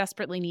actually do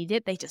desperately need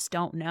it, they just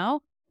don't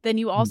know, then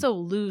you also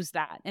lose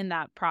that in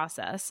that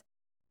process.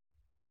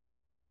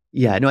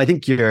 Yeah, no, I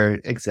think you're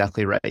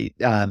exactly right.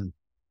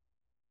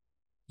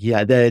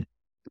 Yeah, that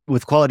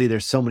with quality,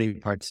 there's so many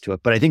parts to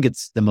it, but I think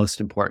it's the most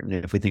important.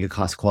 If we think of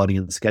cost, quality,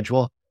 and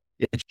schedule,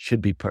 it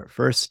should be put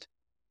first.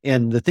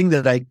 And the thing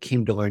that I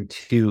came to learn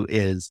too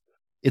is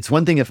it's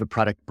one thing if a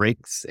product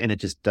breaks and it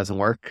just doesn't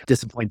work,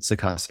 disappoints the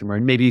customer,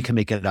 and maybe you can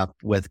make it up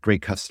with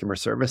great customer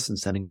service and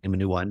sending them a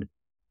new one,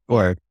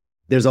 or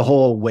there's a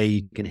whole way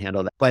you can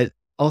handle that. But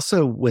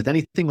also with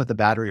anything with a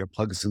battery or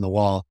plugs in the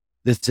wall,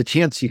 there's a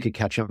chance you could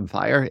catch on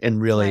fire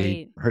and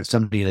really hurt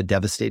somebody in a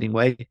devastating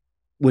way,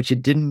 which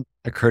it didn't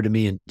occur to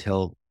me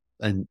until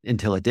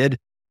it did.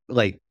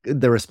 Like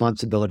the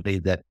responsibility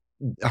that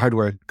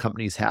hardware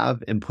companies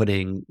have in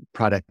putting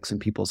products in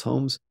people's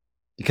homes,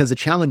 because the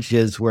challenge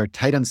is we're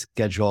tight on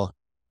schedule.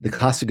 The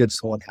cost of goods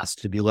sold has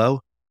to be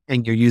low,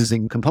 and you're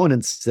using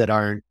components that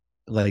aren't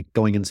like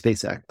going in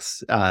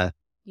SpaceX.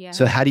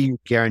 So how do you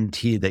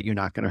guarantee that you're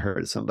not going to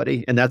hurt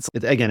somebody? And that's,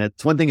 again,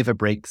 it's one thing if it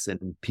breaks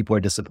and people are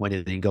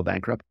disappointed and you go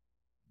bankrupt,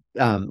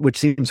 which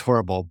seems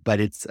horrible,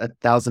 but it's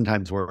 1,000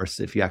 times worse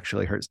if you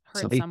actually hurt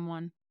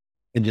someone.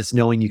 And just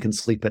knowing you can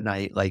sleep at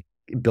night, like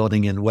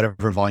building in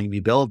whatever volume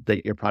you build,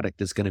 that your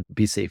product is going to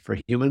be safe for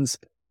humans.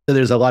 So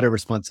there's a lot of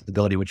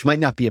responsibility, which might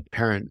not be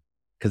apparent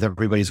because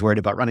everybody's worried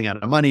about running out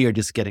of money or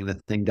just getting the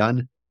thing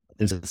done.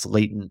 There's this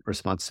latent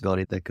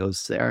responsibility that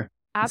goes there.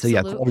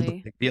 Absolutely. So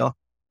yeah, big deal.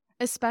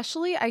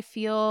 Especially, I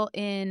feel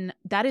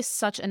that is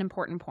such an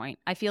important point.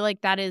 I feel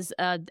like that is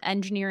an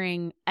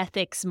engineering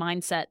ethics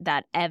mindset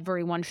that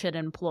everyone should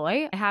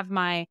employ. I have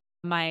my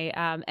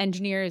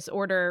engineer's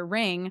order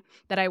ring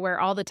that I wear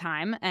all the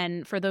time.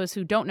 And for those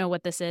who don't know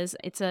what this is,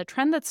 it's a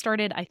trend that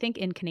started, I think,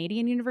 in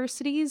Canadian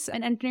universities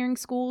and engineering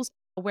schools,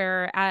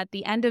 where at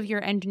the end of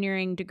your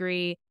engineering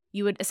degree,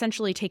 you would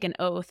essentially take an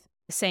oath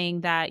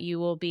saying that you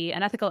will be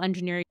an ethical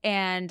engineer.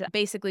 And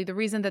basically the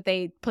reason that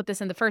they put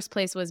this in the first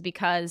place was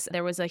because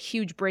there was a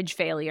huge bridge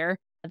failure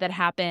that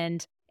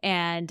happened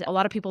and a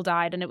lot of people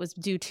died, and it was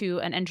due to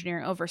an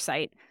engineering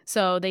oversight.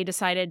 So they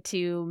decided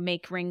to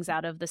make rings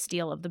out of the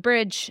steel of the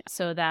bridge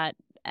so that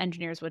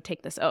engineers would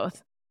take this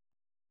oath.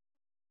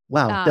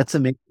 Wow, that's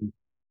amazing.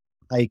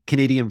 My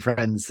Canadian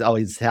friends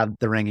always have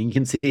the ring, and you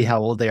can see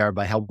how old they are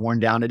by how worn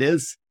down it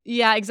is.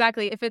 Yeah,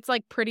 exactly. If it's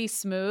like pretty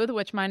smooth,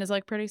 which mine is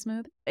like pretty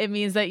smooth, it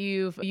means that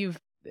you've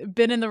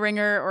been in the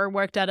ringer or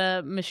worked at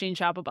a machine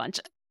shop a bunch.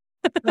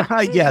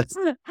 Yes.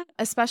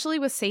 Especially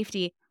with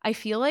safety, I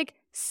feel like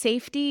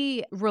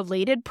safety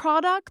related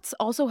products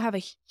also have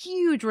a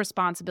huge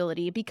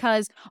responsibility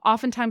because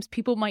oftentimes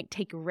people might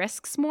take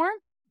risks more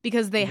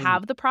because they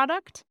have the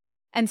product.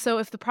 And so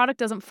if the product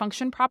doesn't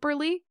function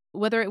properly,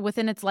 whether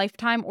within its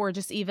lifetime or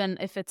just even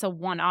if it's a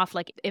one-off,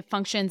 like it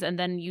functions and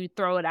then you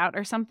throw it out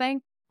or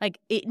something, like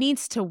it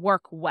needs to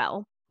work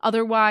well.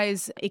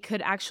 Otherwise, it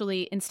could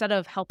actually, instead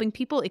of helping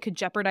people, it could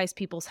jeopardize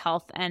people's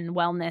health and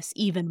wellness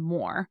even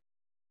more.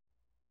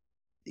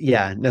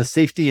 Yeah, no,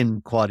 safety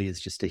and quality is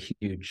just a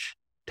huge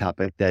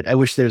topic that I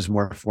wish there's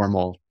more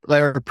formal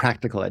or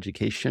practical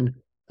education.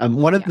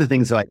 One of the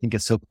things that I think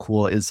is so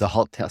cool is the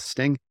HALT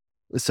testing.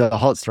 So the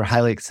HALTs are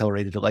highly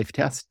accelerated life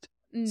test.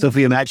 So if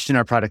we imagine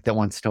our product that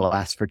wants to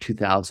last for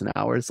 2,000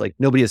 hours, like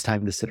nobody has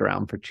time to sit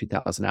around for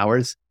 2,000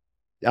 hours,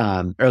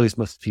 or at least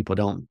most people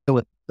don't. So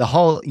with the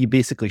HALT, you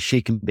basically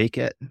shake and bake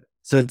it.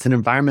 So it's an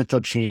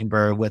environmental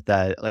chamber with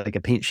a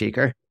paint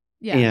shaker.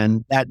 Yeah.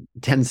 And that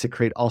tends to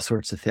create all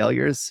sorts of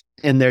failures.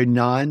 And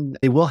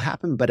they will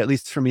happen, but at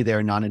least for me,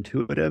 they're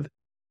non-intuitive.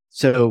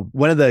 So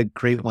one of the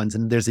great ones,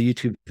 and there's a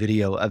YouTube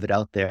video of it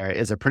out there,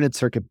 is a printed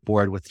circuit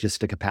board with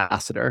just a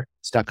capacitor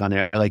stuck on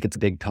there, like it's a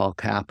big tall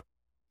cap.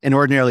 And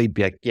ordinarily,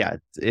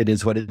 it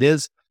is what it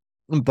is.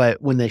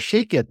 But when they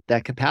shake it,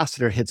 that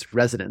capacitor hits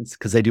resonance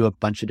because they do a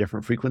bunch of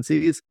different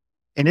frequencies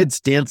and it's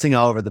dancing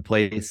all over the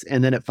place.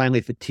 And then it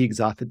finally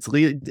fatigues off its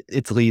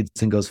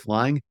leads and goes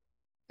flying.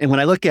 And when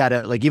I look at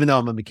it, like, even though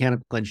I'm a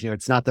mechanical engineer,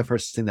 it's not the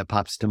first thing that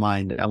pops to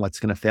mind on what's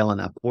going to fail on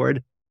that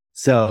board.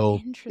 So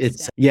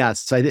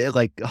so I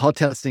like HALT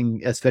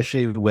testing,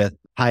 especially with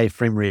high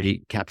frame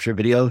rate capture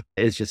video,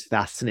 is just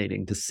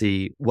fascinating to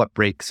see what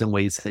breaks in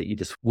ways that you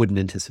just wouldn't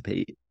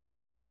anticipate.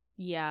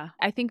 Yeah,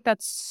 I think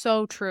that's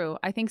so true.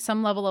 I think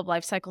some level of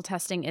life cycle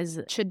testing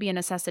should be a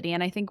necessity.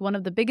 And I think one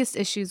of the biggest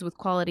issues with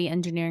quality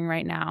engineering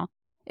right now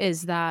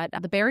is that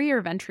the barrier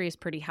of entry is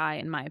pretty high,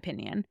 in my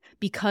opinion,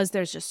 because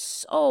there's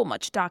just so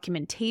much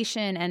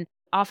documentation and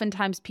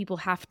oftentimes people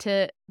have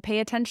to pay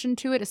attention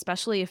to it,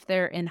 especially if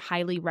they're in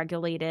highly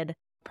regulated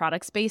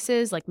product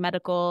spaces like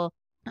medical.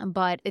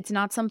 But it's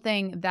not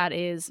something that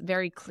is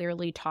very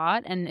clearly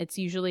taught, and it's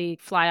usually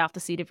fly off the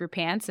seat of your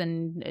pants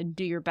and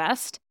do your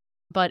best.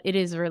 But it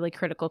is a really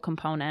critical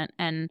component.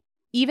 And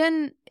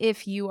even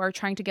if you are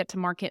trying to get to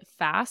market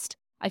fast,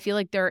 I feel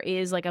like there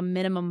is like a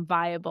minimum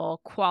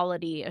viable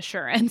quality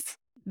assurance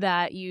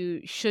that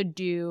you should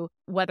do,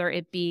 whether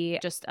it be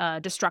just a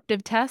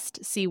destructive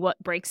test, see what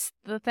breaks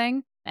the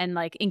thing, and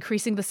like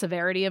increasing the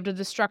severity of the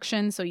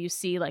destruction. So you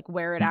see like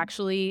where it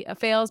actually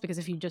fails, because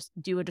if you just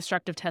do a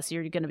destructive test,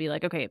 you're going to be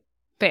like, okay, it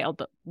failed,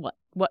 but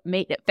what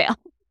made it fail?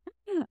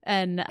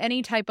 And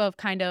any type of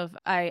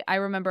I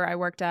remember I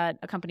worked at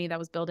a company that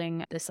was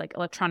building this like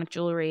electronic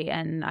jewelry,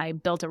 and I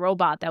built a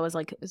robot that was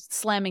like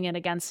slamming it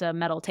against a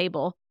metal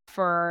table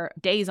for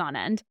days on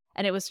end.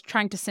 And it was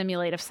trying to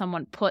simulate if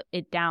someone put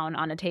it down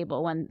on a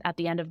table when at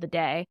the end of the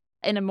day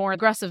in a more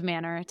aggressive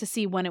manner to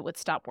see when it would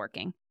stop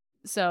working.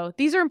 So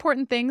these are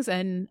important things,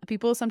 and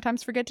people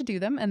sometimes forget to do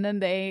them, and then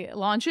they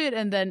launch it,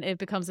 and then it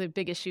becomes a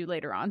big issue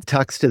later on.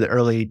 Talks to the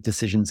early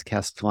decisions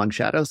cast long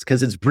shadows,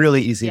 because it's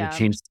really easy to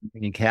change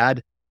something in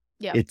CAD.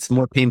 Yeah. It's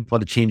more painful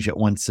to change it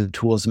once the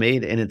tool's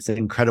made, and it's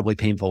incredibly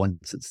painful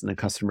once it's in the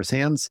customer's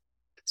hands.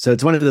 So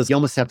it's one of those, you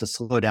almost have to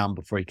slow down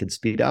before you can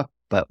speed up.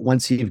 But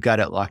once you've got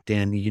it locked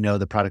in, you know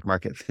the product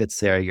market fits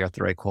there, you're at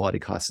the right quality,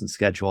 cost, and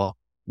schedule,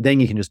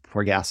 then you can just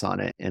pour gas on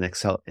it and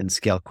excel and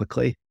scale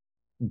quickly.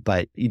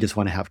 But you just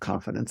want to have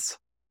confidence.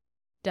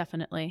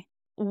 Definitely.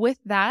 With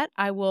that,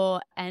 I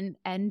will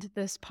end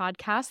this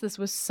podcast. This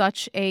was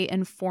such a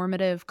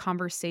informative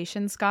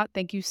conversation, Scott.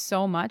 Thank you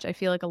so much. I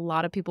feel like a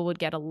lot of people would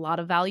get a lot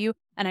of value.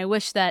 And I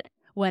wish that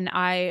when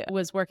I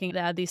was working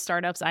at these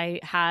startups,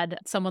 I had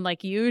someone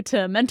like you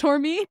to mentor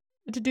me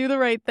to do the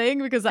right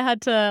thing, because I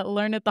had to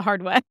learn it the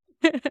hard way.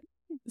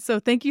 So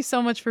thank you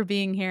so much for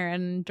being here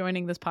and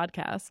joining this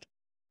podcast.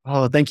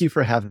 Oh, thank you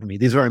for having me.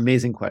 These are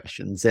amazing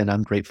questions, and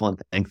I'm grateful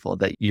and thankful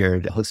that you're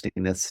hosting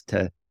this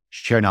to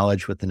share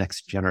knowledge with the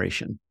next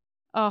generation.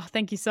 Oh,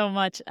 thank you so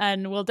much.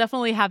 And we'll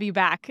definitely have you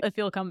back if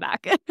you'll come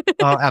back.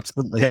 Oh,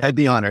 absolutely. I'd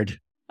be honored.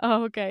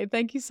 Oh, okay.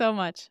 Thank you so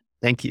much.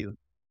 Thank you.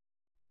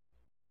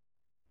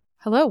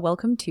 Hello,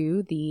 welcome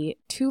to the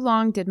Too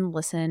Long Didn't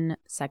Listen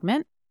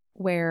segment,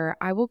 where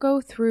I will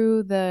go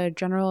through the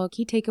general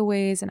key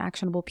takeaways and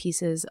actionable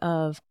pieces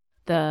of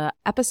the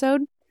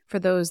episode for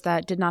those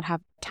that did not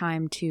have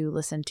time to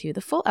listen to the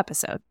full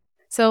episode.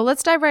 So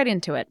let's dive right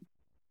into it.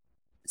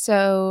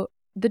 So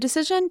the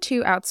decision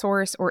to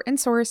outsource or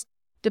insource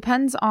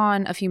depends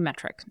on a few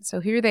metrics.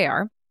 So here they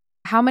are: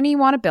 how many you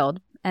want to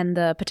build and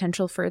the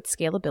potential for its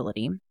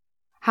scalability,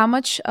 how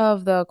much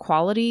of the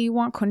quality you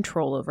want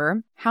control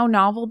over, how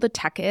novel the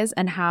tech is,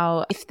 and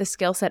how if the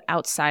skill set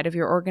outside of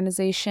your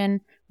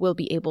organization will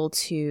be able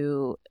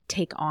to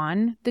take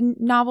on the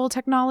novel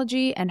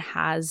technology and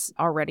has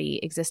already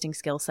existing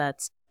skill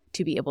sets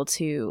to be able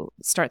to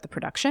start the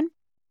production.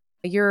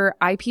 Your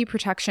IP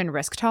protection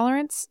risk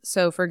tolerance.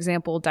 So for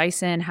example,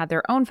 Dyson had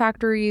their own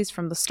factories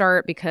from the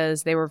start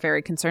because they were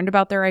very concerned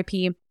about their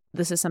IP.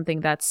 This is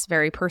something that's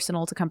very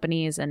personal to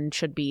companies and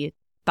should be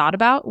thought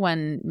about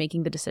when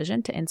making the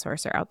decision to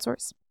insource or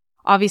outsource.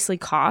 Obviously,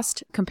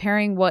 cost.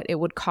 Comparing what it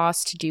would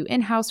cost to do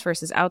in-house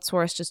versus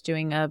outsource, just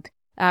doing a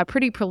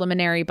pretty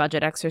preliminary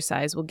budget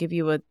exercise will give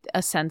you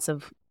a sense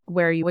of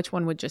which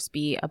one would just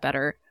be a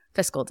better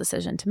fiscal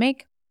decision to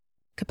make.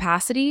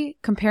 Capacity,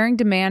 comparing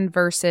demand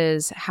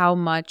versus how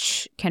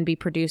much can be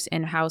produced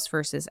in-house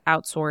versus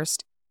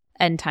outsourced,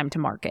 and time to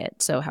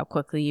market. So how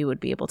quickly you would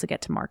be able to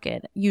get to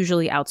market.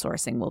 Usually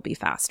outsourcing will be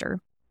faster.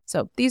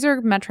 So these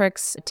are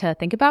metrics to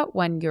think about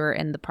when you're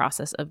in the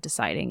process of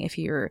deciding if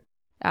you're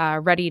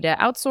ready to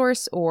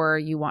outsource or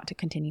you want to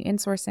continue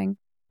insourcing.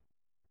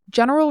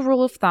 General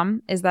rule of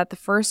thumb is that the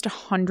first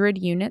 100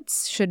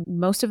 units should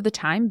most of the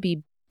time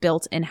be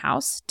built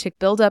in-house to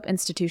build up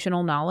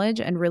institutional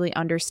knowledge and really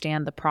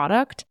understand the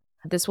product.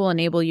 This will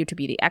enable you to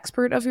be the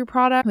expert of your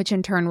product, which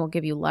in turn will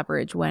give you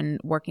leverage when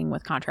working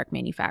with contract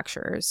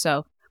manufacturers.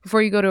 So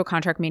before you go to a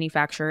contract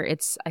manufacturer,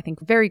 it's, I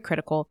think, very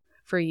critical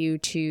for you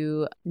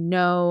to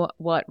know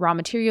what raw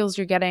materials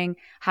you're getting,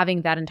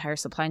 having that entire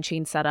supply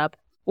chain set up,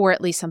 or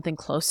at least something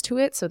close to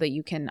it so that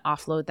you can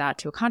offload that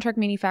to a contract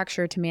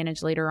manufacturer to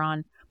manage later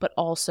on, but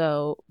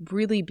also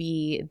really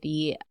be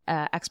the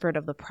expert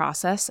of the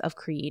process of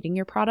creating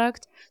your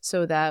product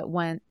so that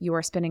when you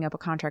are spinning up a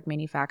contract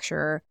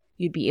manufacturer,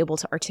 you'd be able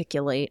to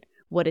articulate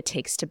what it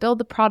takes to build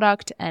the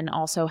product and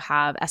also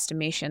have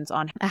estimations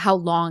on how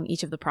long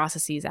each of the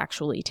processes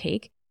actually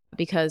take,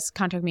 because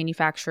contract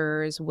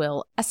manufacturers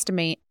will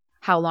estimate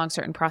how long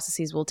certain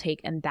processes will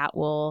take, and that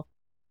will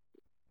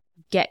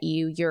get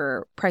you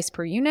your price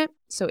per unit.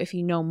 So if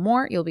you know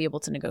more, you'll be able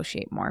to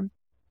negotiate more.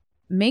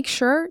 Make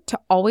sure to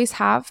always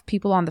have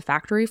people on the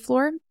factory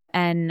floor.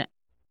 And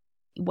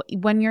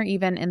when you're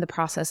even in the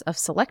process of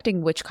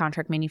selecting which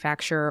contract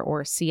manufacturer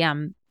or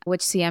CM,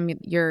 which CM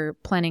you're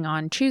planning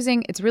on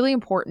choosing, it's really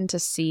important to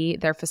see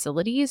their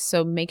facilities.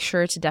 So make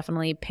sure to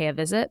definitely pay a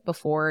visit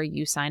before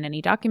you sign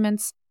any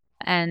documents.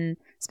 And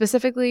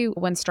specifically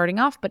when starting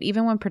off, but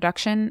even when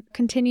production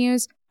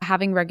continues,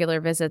 having regular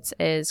visits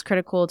is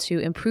critical to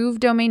improve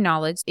domain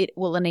knowledge. It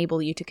will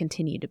enable you to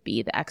continue to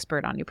be the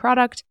expert on your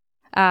product,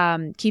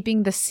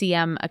 keeping the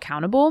CM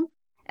accountable,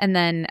 and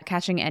then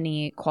catching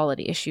any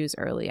quality issues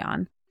early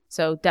on.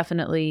 So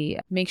definitely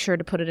make sure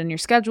to put it in your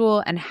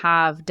schedule and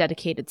have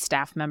dedicated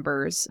staff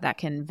members that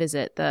can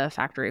visit the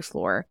factory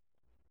floor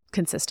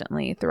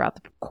consistently throughout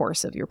the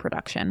course of your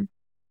production.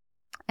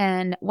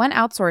 And when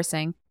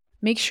outsourcing,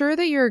 make sure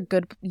that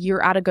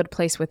you're at a good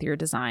place with your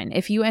design.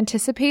 If you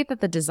anticipate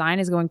that the design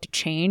is going to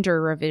change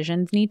or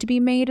revisions need to be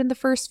made in the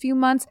first few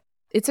months,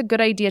 it's a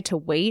good idea to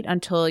wait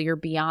until you're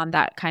beyond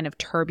that kind of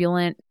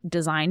turbulent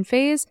design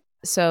phase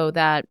so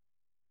that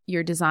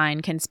your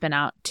design can spin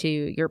out to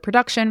your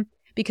production,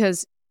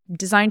 because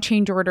design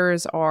change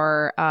orders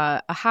are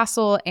a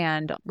hassle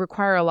and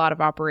require a lot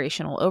of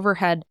operational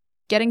overhead.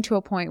 Getting to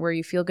a point where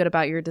you feel good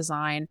about your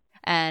design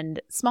and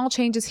small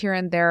changes here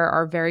and there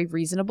are very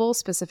reasonable.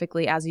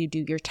 Specifically, as you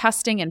do your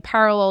testing in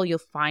parallel, you'll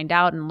find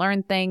out and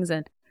learn things.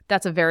 And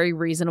that's a very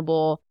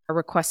reasonable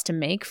request to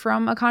make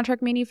from a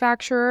contract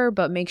manufacturer,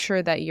 but make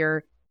sure that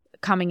you're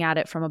coming at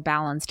it from a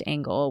balanced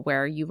angle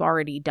where you've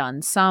already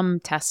done some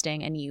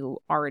testing and you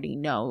already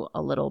know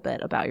a little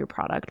bit about your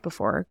product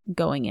before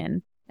going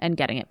in and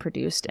getting it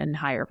produced in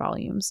higher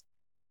volumes.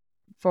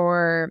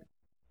 For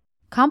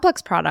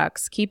complex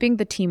products, keeping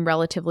the team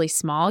relatively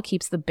small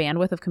keeps the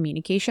bandwidth of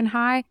communication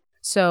high.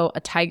 So a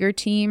tiger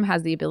team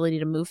has the ability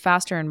to move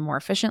faster and more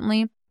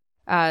efficiently.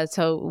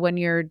 So when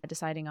you're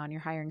deciding on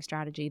your hiring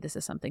strategy, this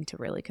is something to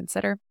really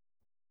consider.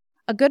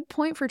 A good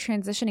point for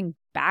transitioning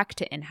back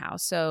to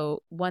in-house.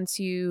 So once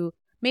you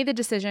made the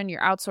decision,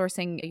 you're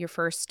outsourcing your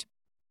first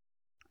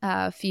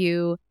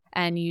few,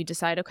 and you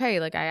decide, okay,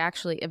 like I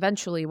actually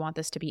eventually want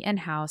this to be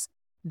in-house,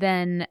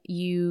 then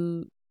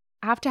you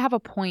have to have a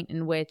point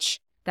in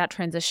which that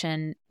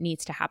transition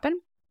needs to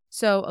happen.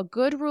 So a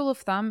good rule of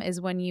thumb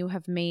is when you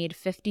have made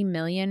 50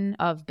 million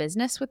of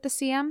business with the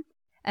CM.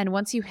 And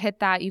once you hit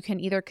that, you can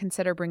either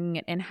consider bringing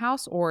it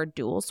in-house or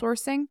dual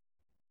sourcing.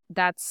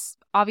 That's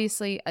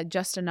obviously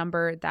just a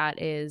number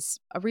that is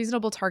a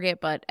reasonable target,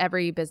 but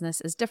every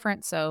business is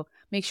different. So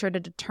make sure to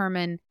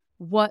determine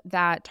what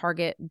that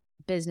target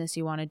business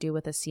you want to do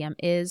with a CM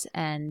is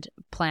and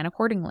plan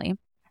accordingly.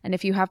 And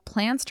if you have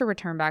plans to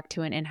return back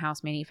to an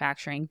in-house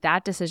manufacturing,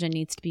 that decision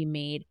needs to be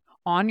made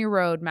on your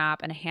roadmap,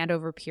 and a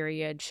handover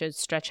period should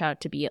stretch out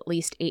to be at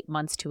least 8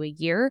 months to a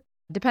year.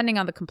 Depending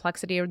on the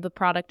complexity of the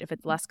product, if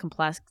it's less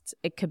complex,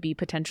 it could be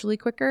potentially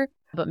quicker,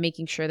 but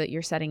making sure that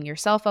you're setting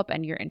yourself up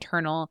and your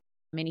internal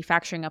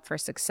manufacturing up for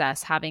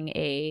success, having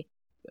a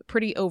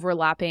pretty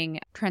overlapping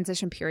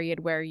transition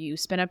period where you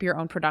spin up your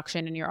own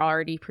production and you're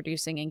already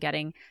producing and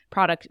getting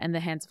product in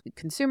the hands of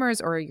consumers,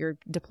 or you're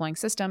deploying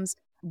systems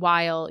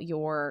while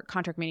your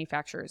contract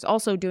manufacturer is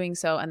also doing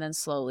so, and then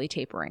slowly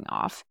tapering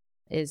off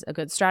is a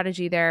good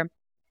strategy there.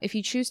 If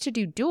you choose to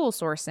do dual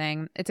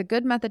sourcing, it's a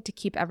good method to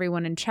keep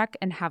everyone in check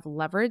and have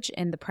leverage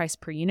in the price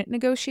per unit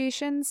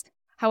negotiations.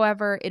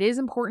 However, it is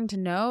important to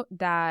note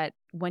that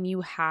when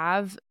you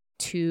have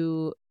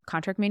two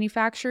contract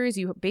manufacturers,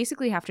 you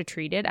basically have to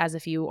treat it as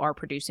if you are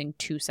producing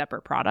two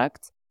separate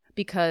products,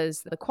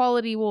 because the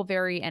quality will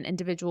vary and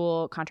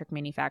individual contract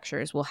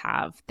manufacturers will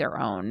have their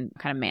own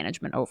kind of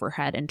management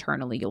overhead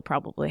internally. You'll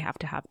probably have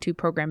to have two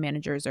program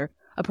managers, or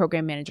a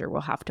program manager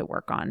will have to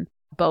work on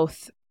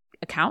both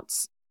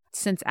accounts.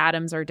 Since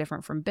atoms are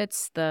different from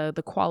bits, the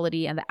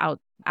quality and the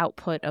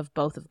output of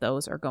both of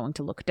those are going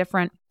to look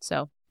different.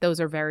 So those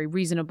are very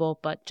reasonable,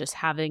 but just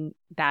having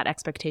that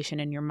expectation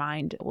in your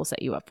mind will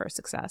set you up for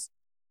success.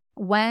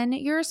 When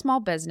you're a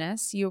small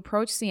business, you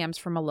approach CMs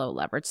from a low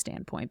leverage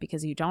standpoint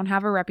because you don't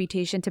have a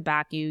reputation to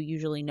back you.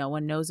 Usually no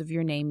one knows of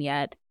your name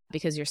yet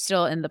because you're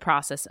still in the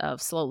process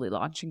of slowly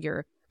launching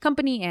your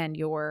company and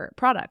your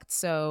product.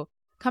 So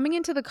coming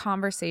into the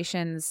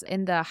conversations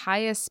in the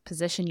highest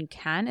position you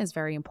can is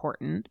very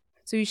important.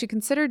 So you should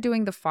consider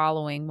doing the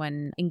following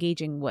when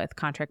engaging with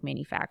contract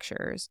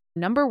manufacturers.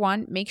 Number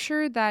one, make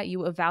sure that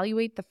you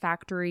evaluate the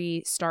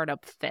factory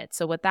startup fit.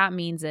 So what that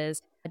means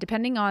is,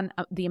 depending on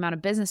the amount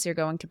of business you're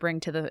going to bring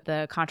to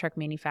the contract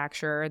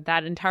manufacturer,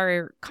 that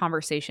entire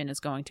conversation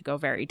is going to go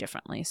very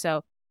differently.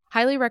 So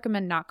highly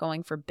recommend not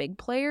going for big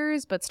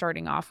players, but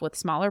starting off with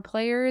smaller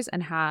players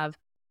and have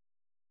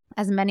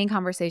as many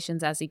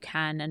conversations as you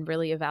can and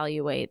really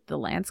evaluate the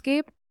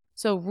landscape.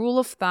 So rule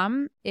of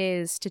thumb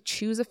is to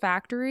choose a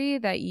factory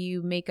that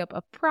you make up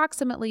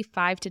approximately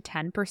 5 to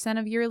 10%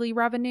 of yearly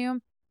revenue.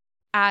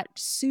 At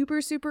super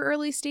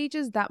early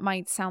stages, that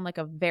might sound like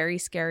a very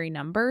scary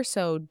number,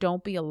 so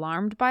don't be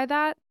alarmed by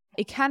that.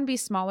 It can be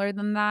smaller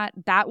than that.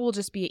 That will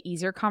just be an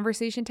easier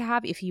conversation to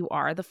have if you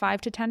are the 5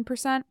 to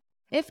 10%.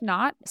 If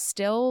not,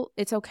 still,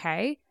 it's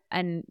okay.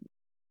 And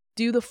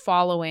do the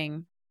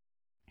following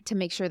to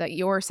make sure that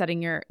you're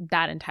setting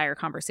that entire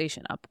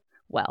conversation up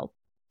well.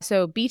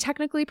 So be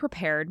technically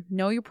prepared,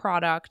 know your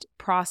product,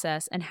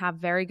 process, and have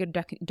very good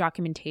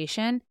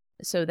documentation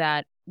so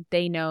that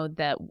they know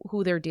that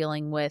who they're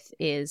dealing with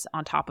is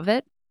on top of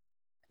it.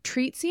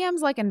 Treat CMs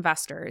like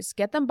investors.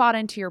 Get them bought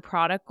into your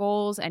product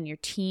goals and your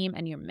team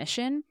and your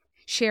mission.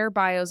 Share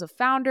bios of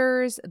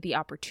founders, the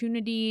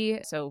opportunity,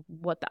 so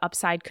what the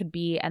upside could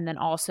be, and then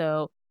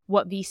also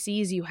what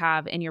VCs you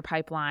have in your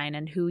pipeline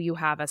and who you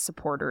have as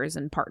supporters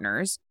and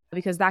partners,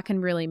 because that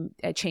can really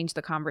change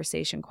the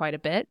conversation quite a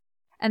bit.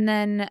 And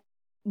then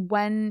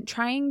when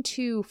trying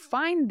to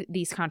find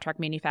these contract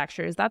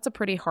manufacturers, that's a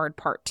pretty hard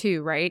part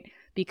too, right?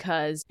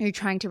 Because you're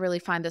trying to really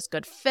find this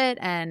good fit,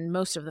 and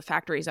most of the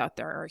factories out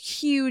there are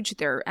huge.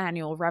 Their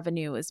annual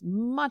revenue is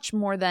much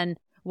more than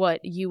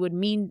what you would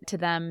mean to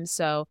them.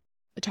 So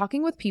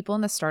talking with people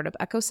in the startup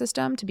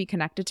ecosystem to be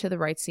connected to the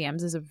right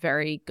CMs is a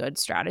very good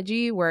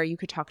strategy, where you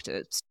could talk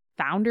to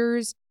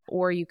founders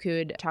or you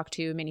could talk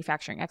to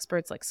manufacturing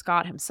experts like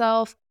Scott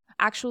himself.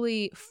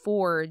 Actually,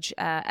 Forge,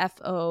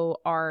 Forge,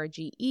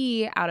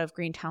 out of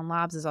Greentown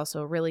Labs is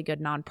also a really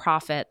good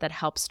nonprofit that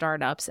helps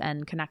startups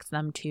and connects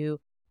them to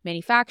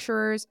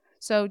manufacturers.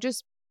 So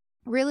just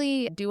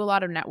really do a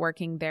lot of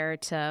networking there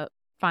to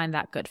find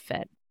that good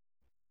fit.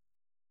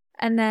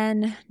 And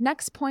then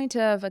next point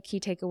of a key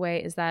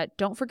takeaway is that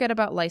don't forget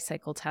about life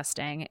cycle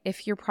testing.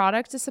 If your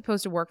product is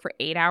supposed to work for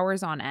 8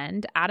 hours on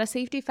end, add a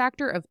safety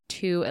factor of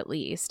 2 at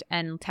least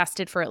and test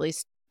it for at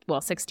least,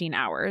 16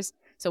 hours.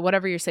 So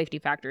whatever your safety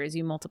factor is,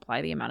 you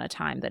multiply the amount of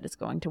time that it's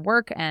going to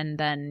work, and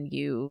then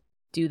you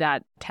do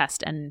that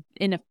test and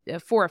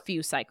for a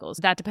few cycles.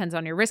 That depends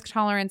on your risk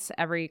tolerance.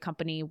 Every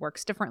company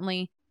works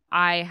differently.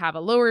 I have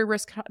a lower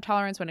risk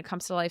tolerance when it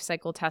comes to life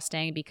cycle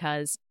testing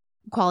because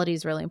quality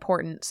is really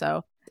important.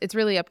 So it's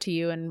really up to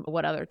you and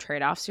what other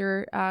trade-offs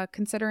you're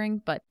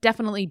considering, but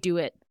definitely do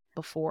it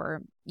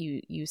before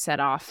you set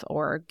off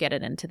or get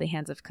it into the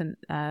hands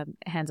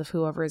of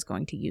whoever is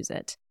going to use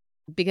it.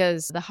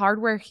 Because the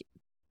hardware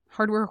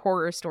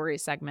horror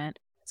stories segment,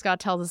 Scott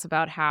tells us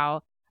about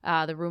how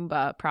the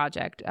Roomba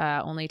project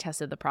only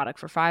tested the product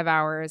for 5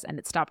 hours and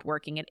it stopped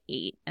working at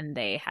 8, and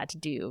they had to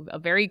do a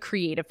very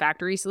creative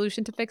factory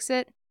solution to fix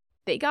it.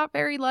 They got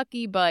very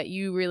lucky, but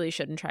you really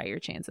shouldn't try your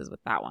chances with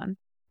that one.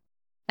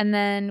 And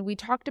then we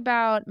talked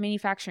about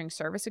manufacturing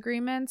service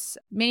agreements.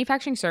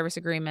 Manufacturing service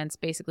agreements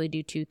basically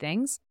do 2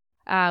 things.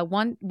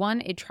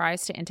 One, it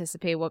tries to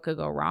anticipate what could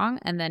go wrong.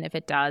 And then if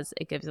it does,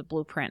 it gives a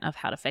blueprint of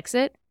how to fix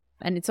it.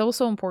 And it's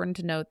also important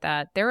to note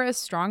that they're as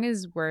strong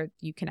as where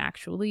you can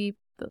actually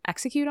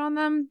execute on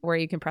them, where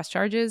you can press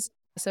charges.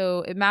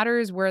 So it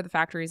matters where the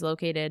factory is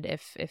located.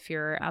 If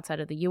you're outside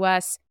of the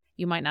US,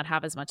 you might not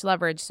have as much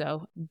leverage.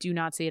 So do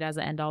not see it as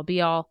an end-all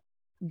be-all.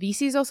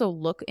 VCs also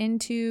look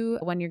into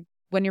when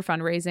you're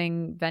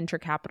fundraising, venture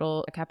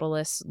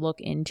capitalists look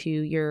into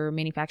your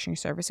manufacturing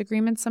service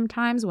agreements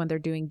sometimes when they're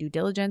doing due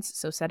diligence.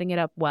 So setting it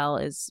up well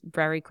is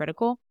very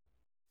critical.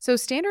 So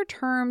standard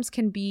terms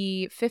can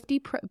be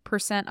 50%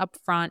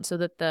 upfront so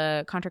that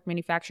the contract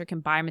manufacturer can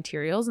buy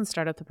materials and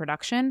start up the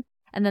production.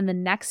 And then the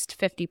next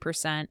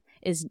 50%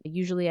 is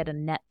usually at a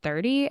net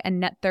 30. And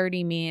net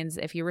 30 means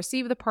if you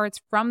receive the parts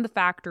from the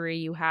factory,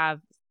 you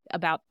have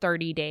about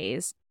 30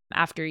 days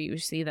after you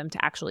see them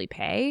to actually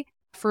pay.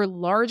 For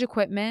large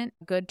equipment,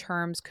 good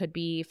terms could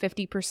be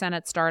 50%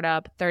 at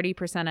startup,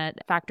 30%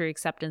 at factory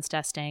acceptance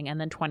testing,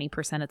 and then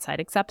 20% at site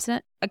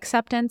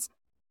acceptance.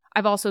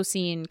 I've also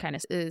seen kind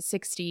of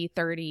 60,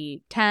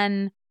 30,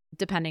 10,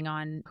 depending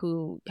on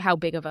how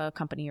big of a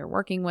company you're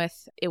working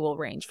with. It will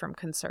range from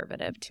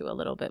conservative to a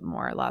little bit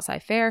more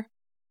laissez-faire.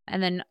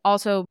 And then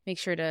also make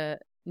sure to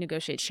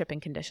negotiate shipping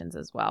conditions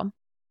as well.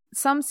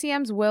 Some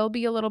CMs will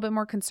be a little bit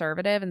more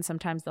conservative, and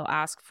sometimes they'll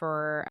ask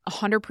for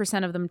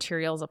 100% of the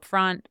materials up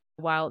front,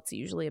 while it's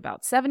usually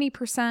about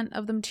 70%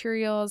 of the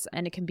materials,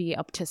 and it can be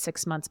up to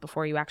 6 months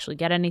before you actually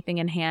get anything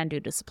in hand due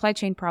to supply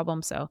chain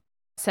problems. So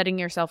setting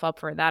yourself up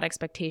for that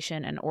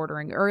expectation and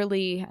ordering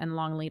early and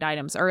long lead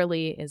items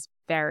early is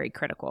very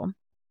critical.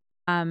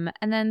 And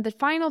then the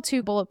final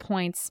 2 bullet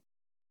points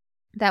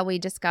that we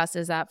discuss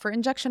is that for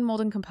injection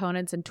molding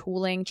components and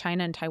tooling,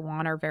 China and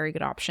Taiwan are very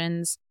good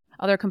options.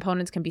 Other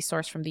components can be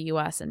sourced from the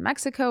US and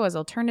Mexico as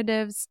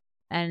alternatives.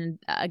 And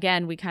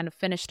again, we kind of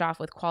finished off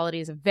with quality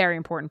is a very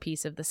important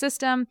piece of the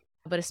system,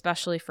 but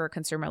especially for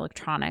consumer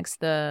electronics,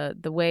 the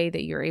way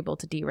that you're able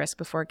to de-risk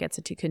before it gets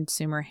into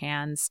consumer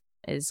hands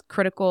is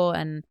critical,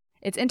 and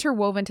it's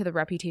interwoven to the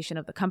reputation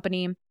of the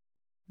company.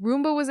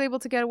 Roomba was able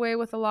to get away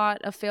with a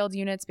lot of failed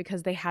units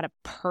because they had a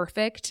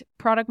perfect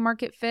product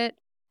market fit.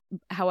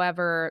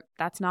 However,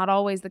 that's not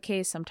always the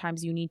case.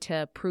 Sometimes you need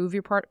to prove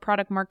your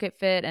product market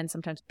fit, and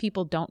sometimes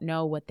people don't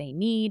know what they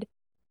need.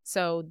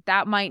 So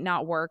that might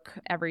not work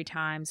every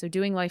time. So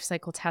doing life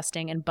cycle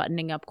testing and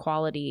buttoning up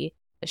quality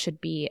should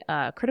be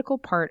a critical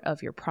part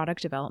of your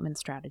product development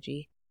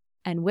strategy.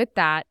 And with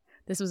that,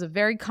 this was a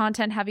very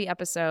content-heavy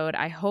episode.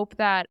 I hope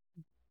that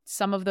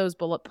some of those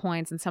bullet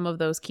points and some of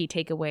those key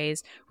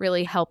takeaways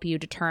really help you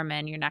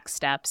determine your next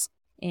steps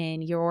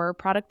in your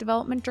product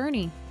development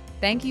journey.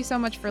 Thank you so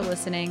much for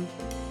listening,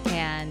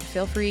 and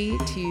feel free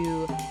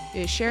to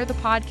share the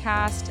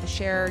podcast,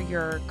 share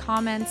your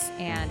comments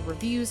and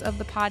reviews of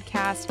the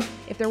podcast.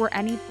 If there were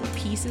any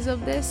pieces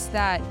of this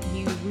that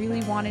you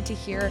really wanted to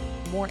hear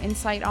more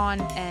insight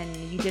on and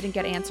you didn't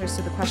get answers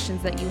to the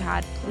questions that you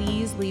had,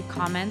 please leave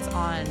comments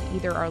on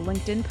either our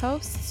LinkedIn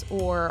posts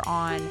or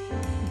on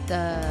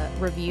the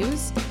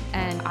reviews,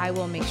 and I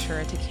will make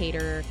sure to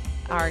cater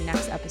our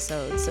next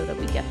episode so that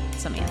we get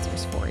some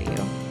answers for you.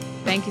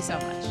 Thank you so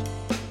much.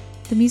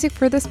 The music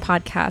for this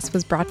podcast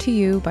was brought to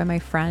you by my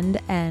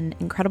friend and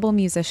incredible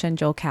musician,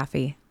 Joel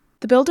Caffey.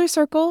 The Builder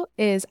Circle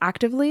is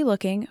actively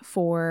looking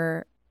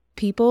for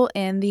people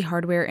in the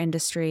hardware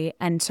industry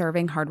and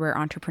serving hardware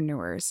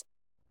entrepreneurs.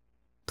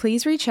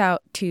 Please reach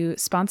out to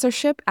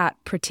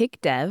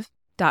sponsorship@pratikdev,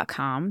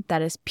 pratikdev.com.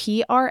 That is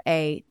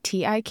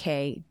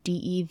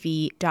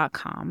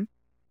pratikdev.com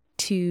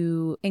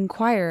to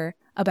inquire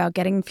about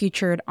getting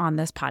featured on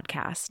this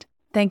podcast.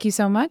 Thank you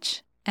so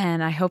much,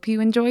 and I hope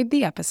you enjoyed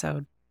the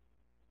episode.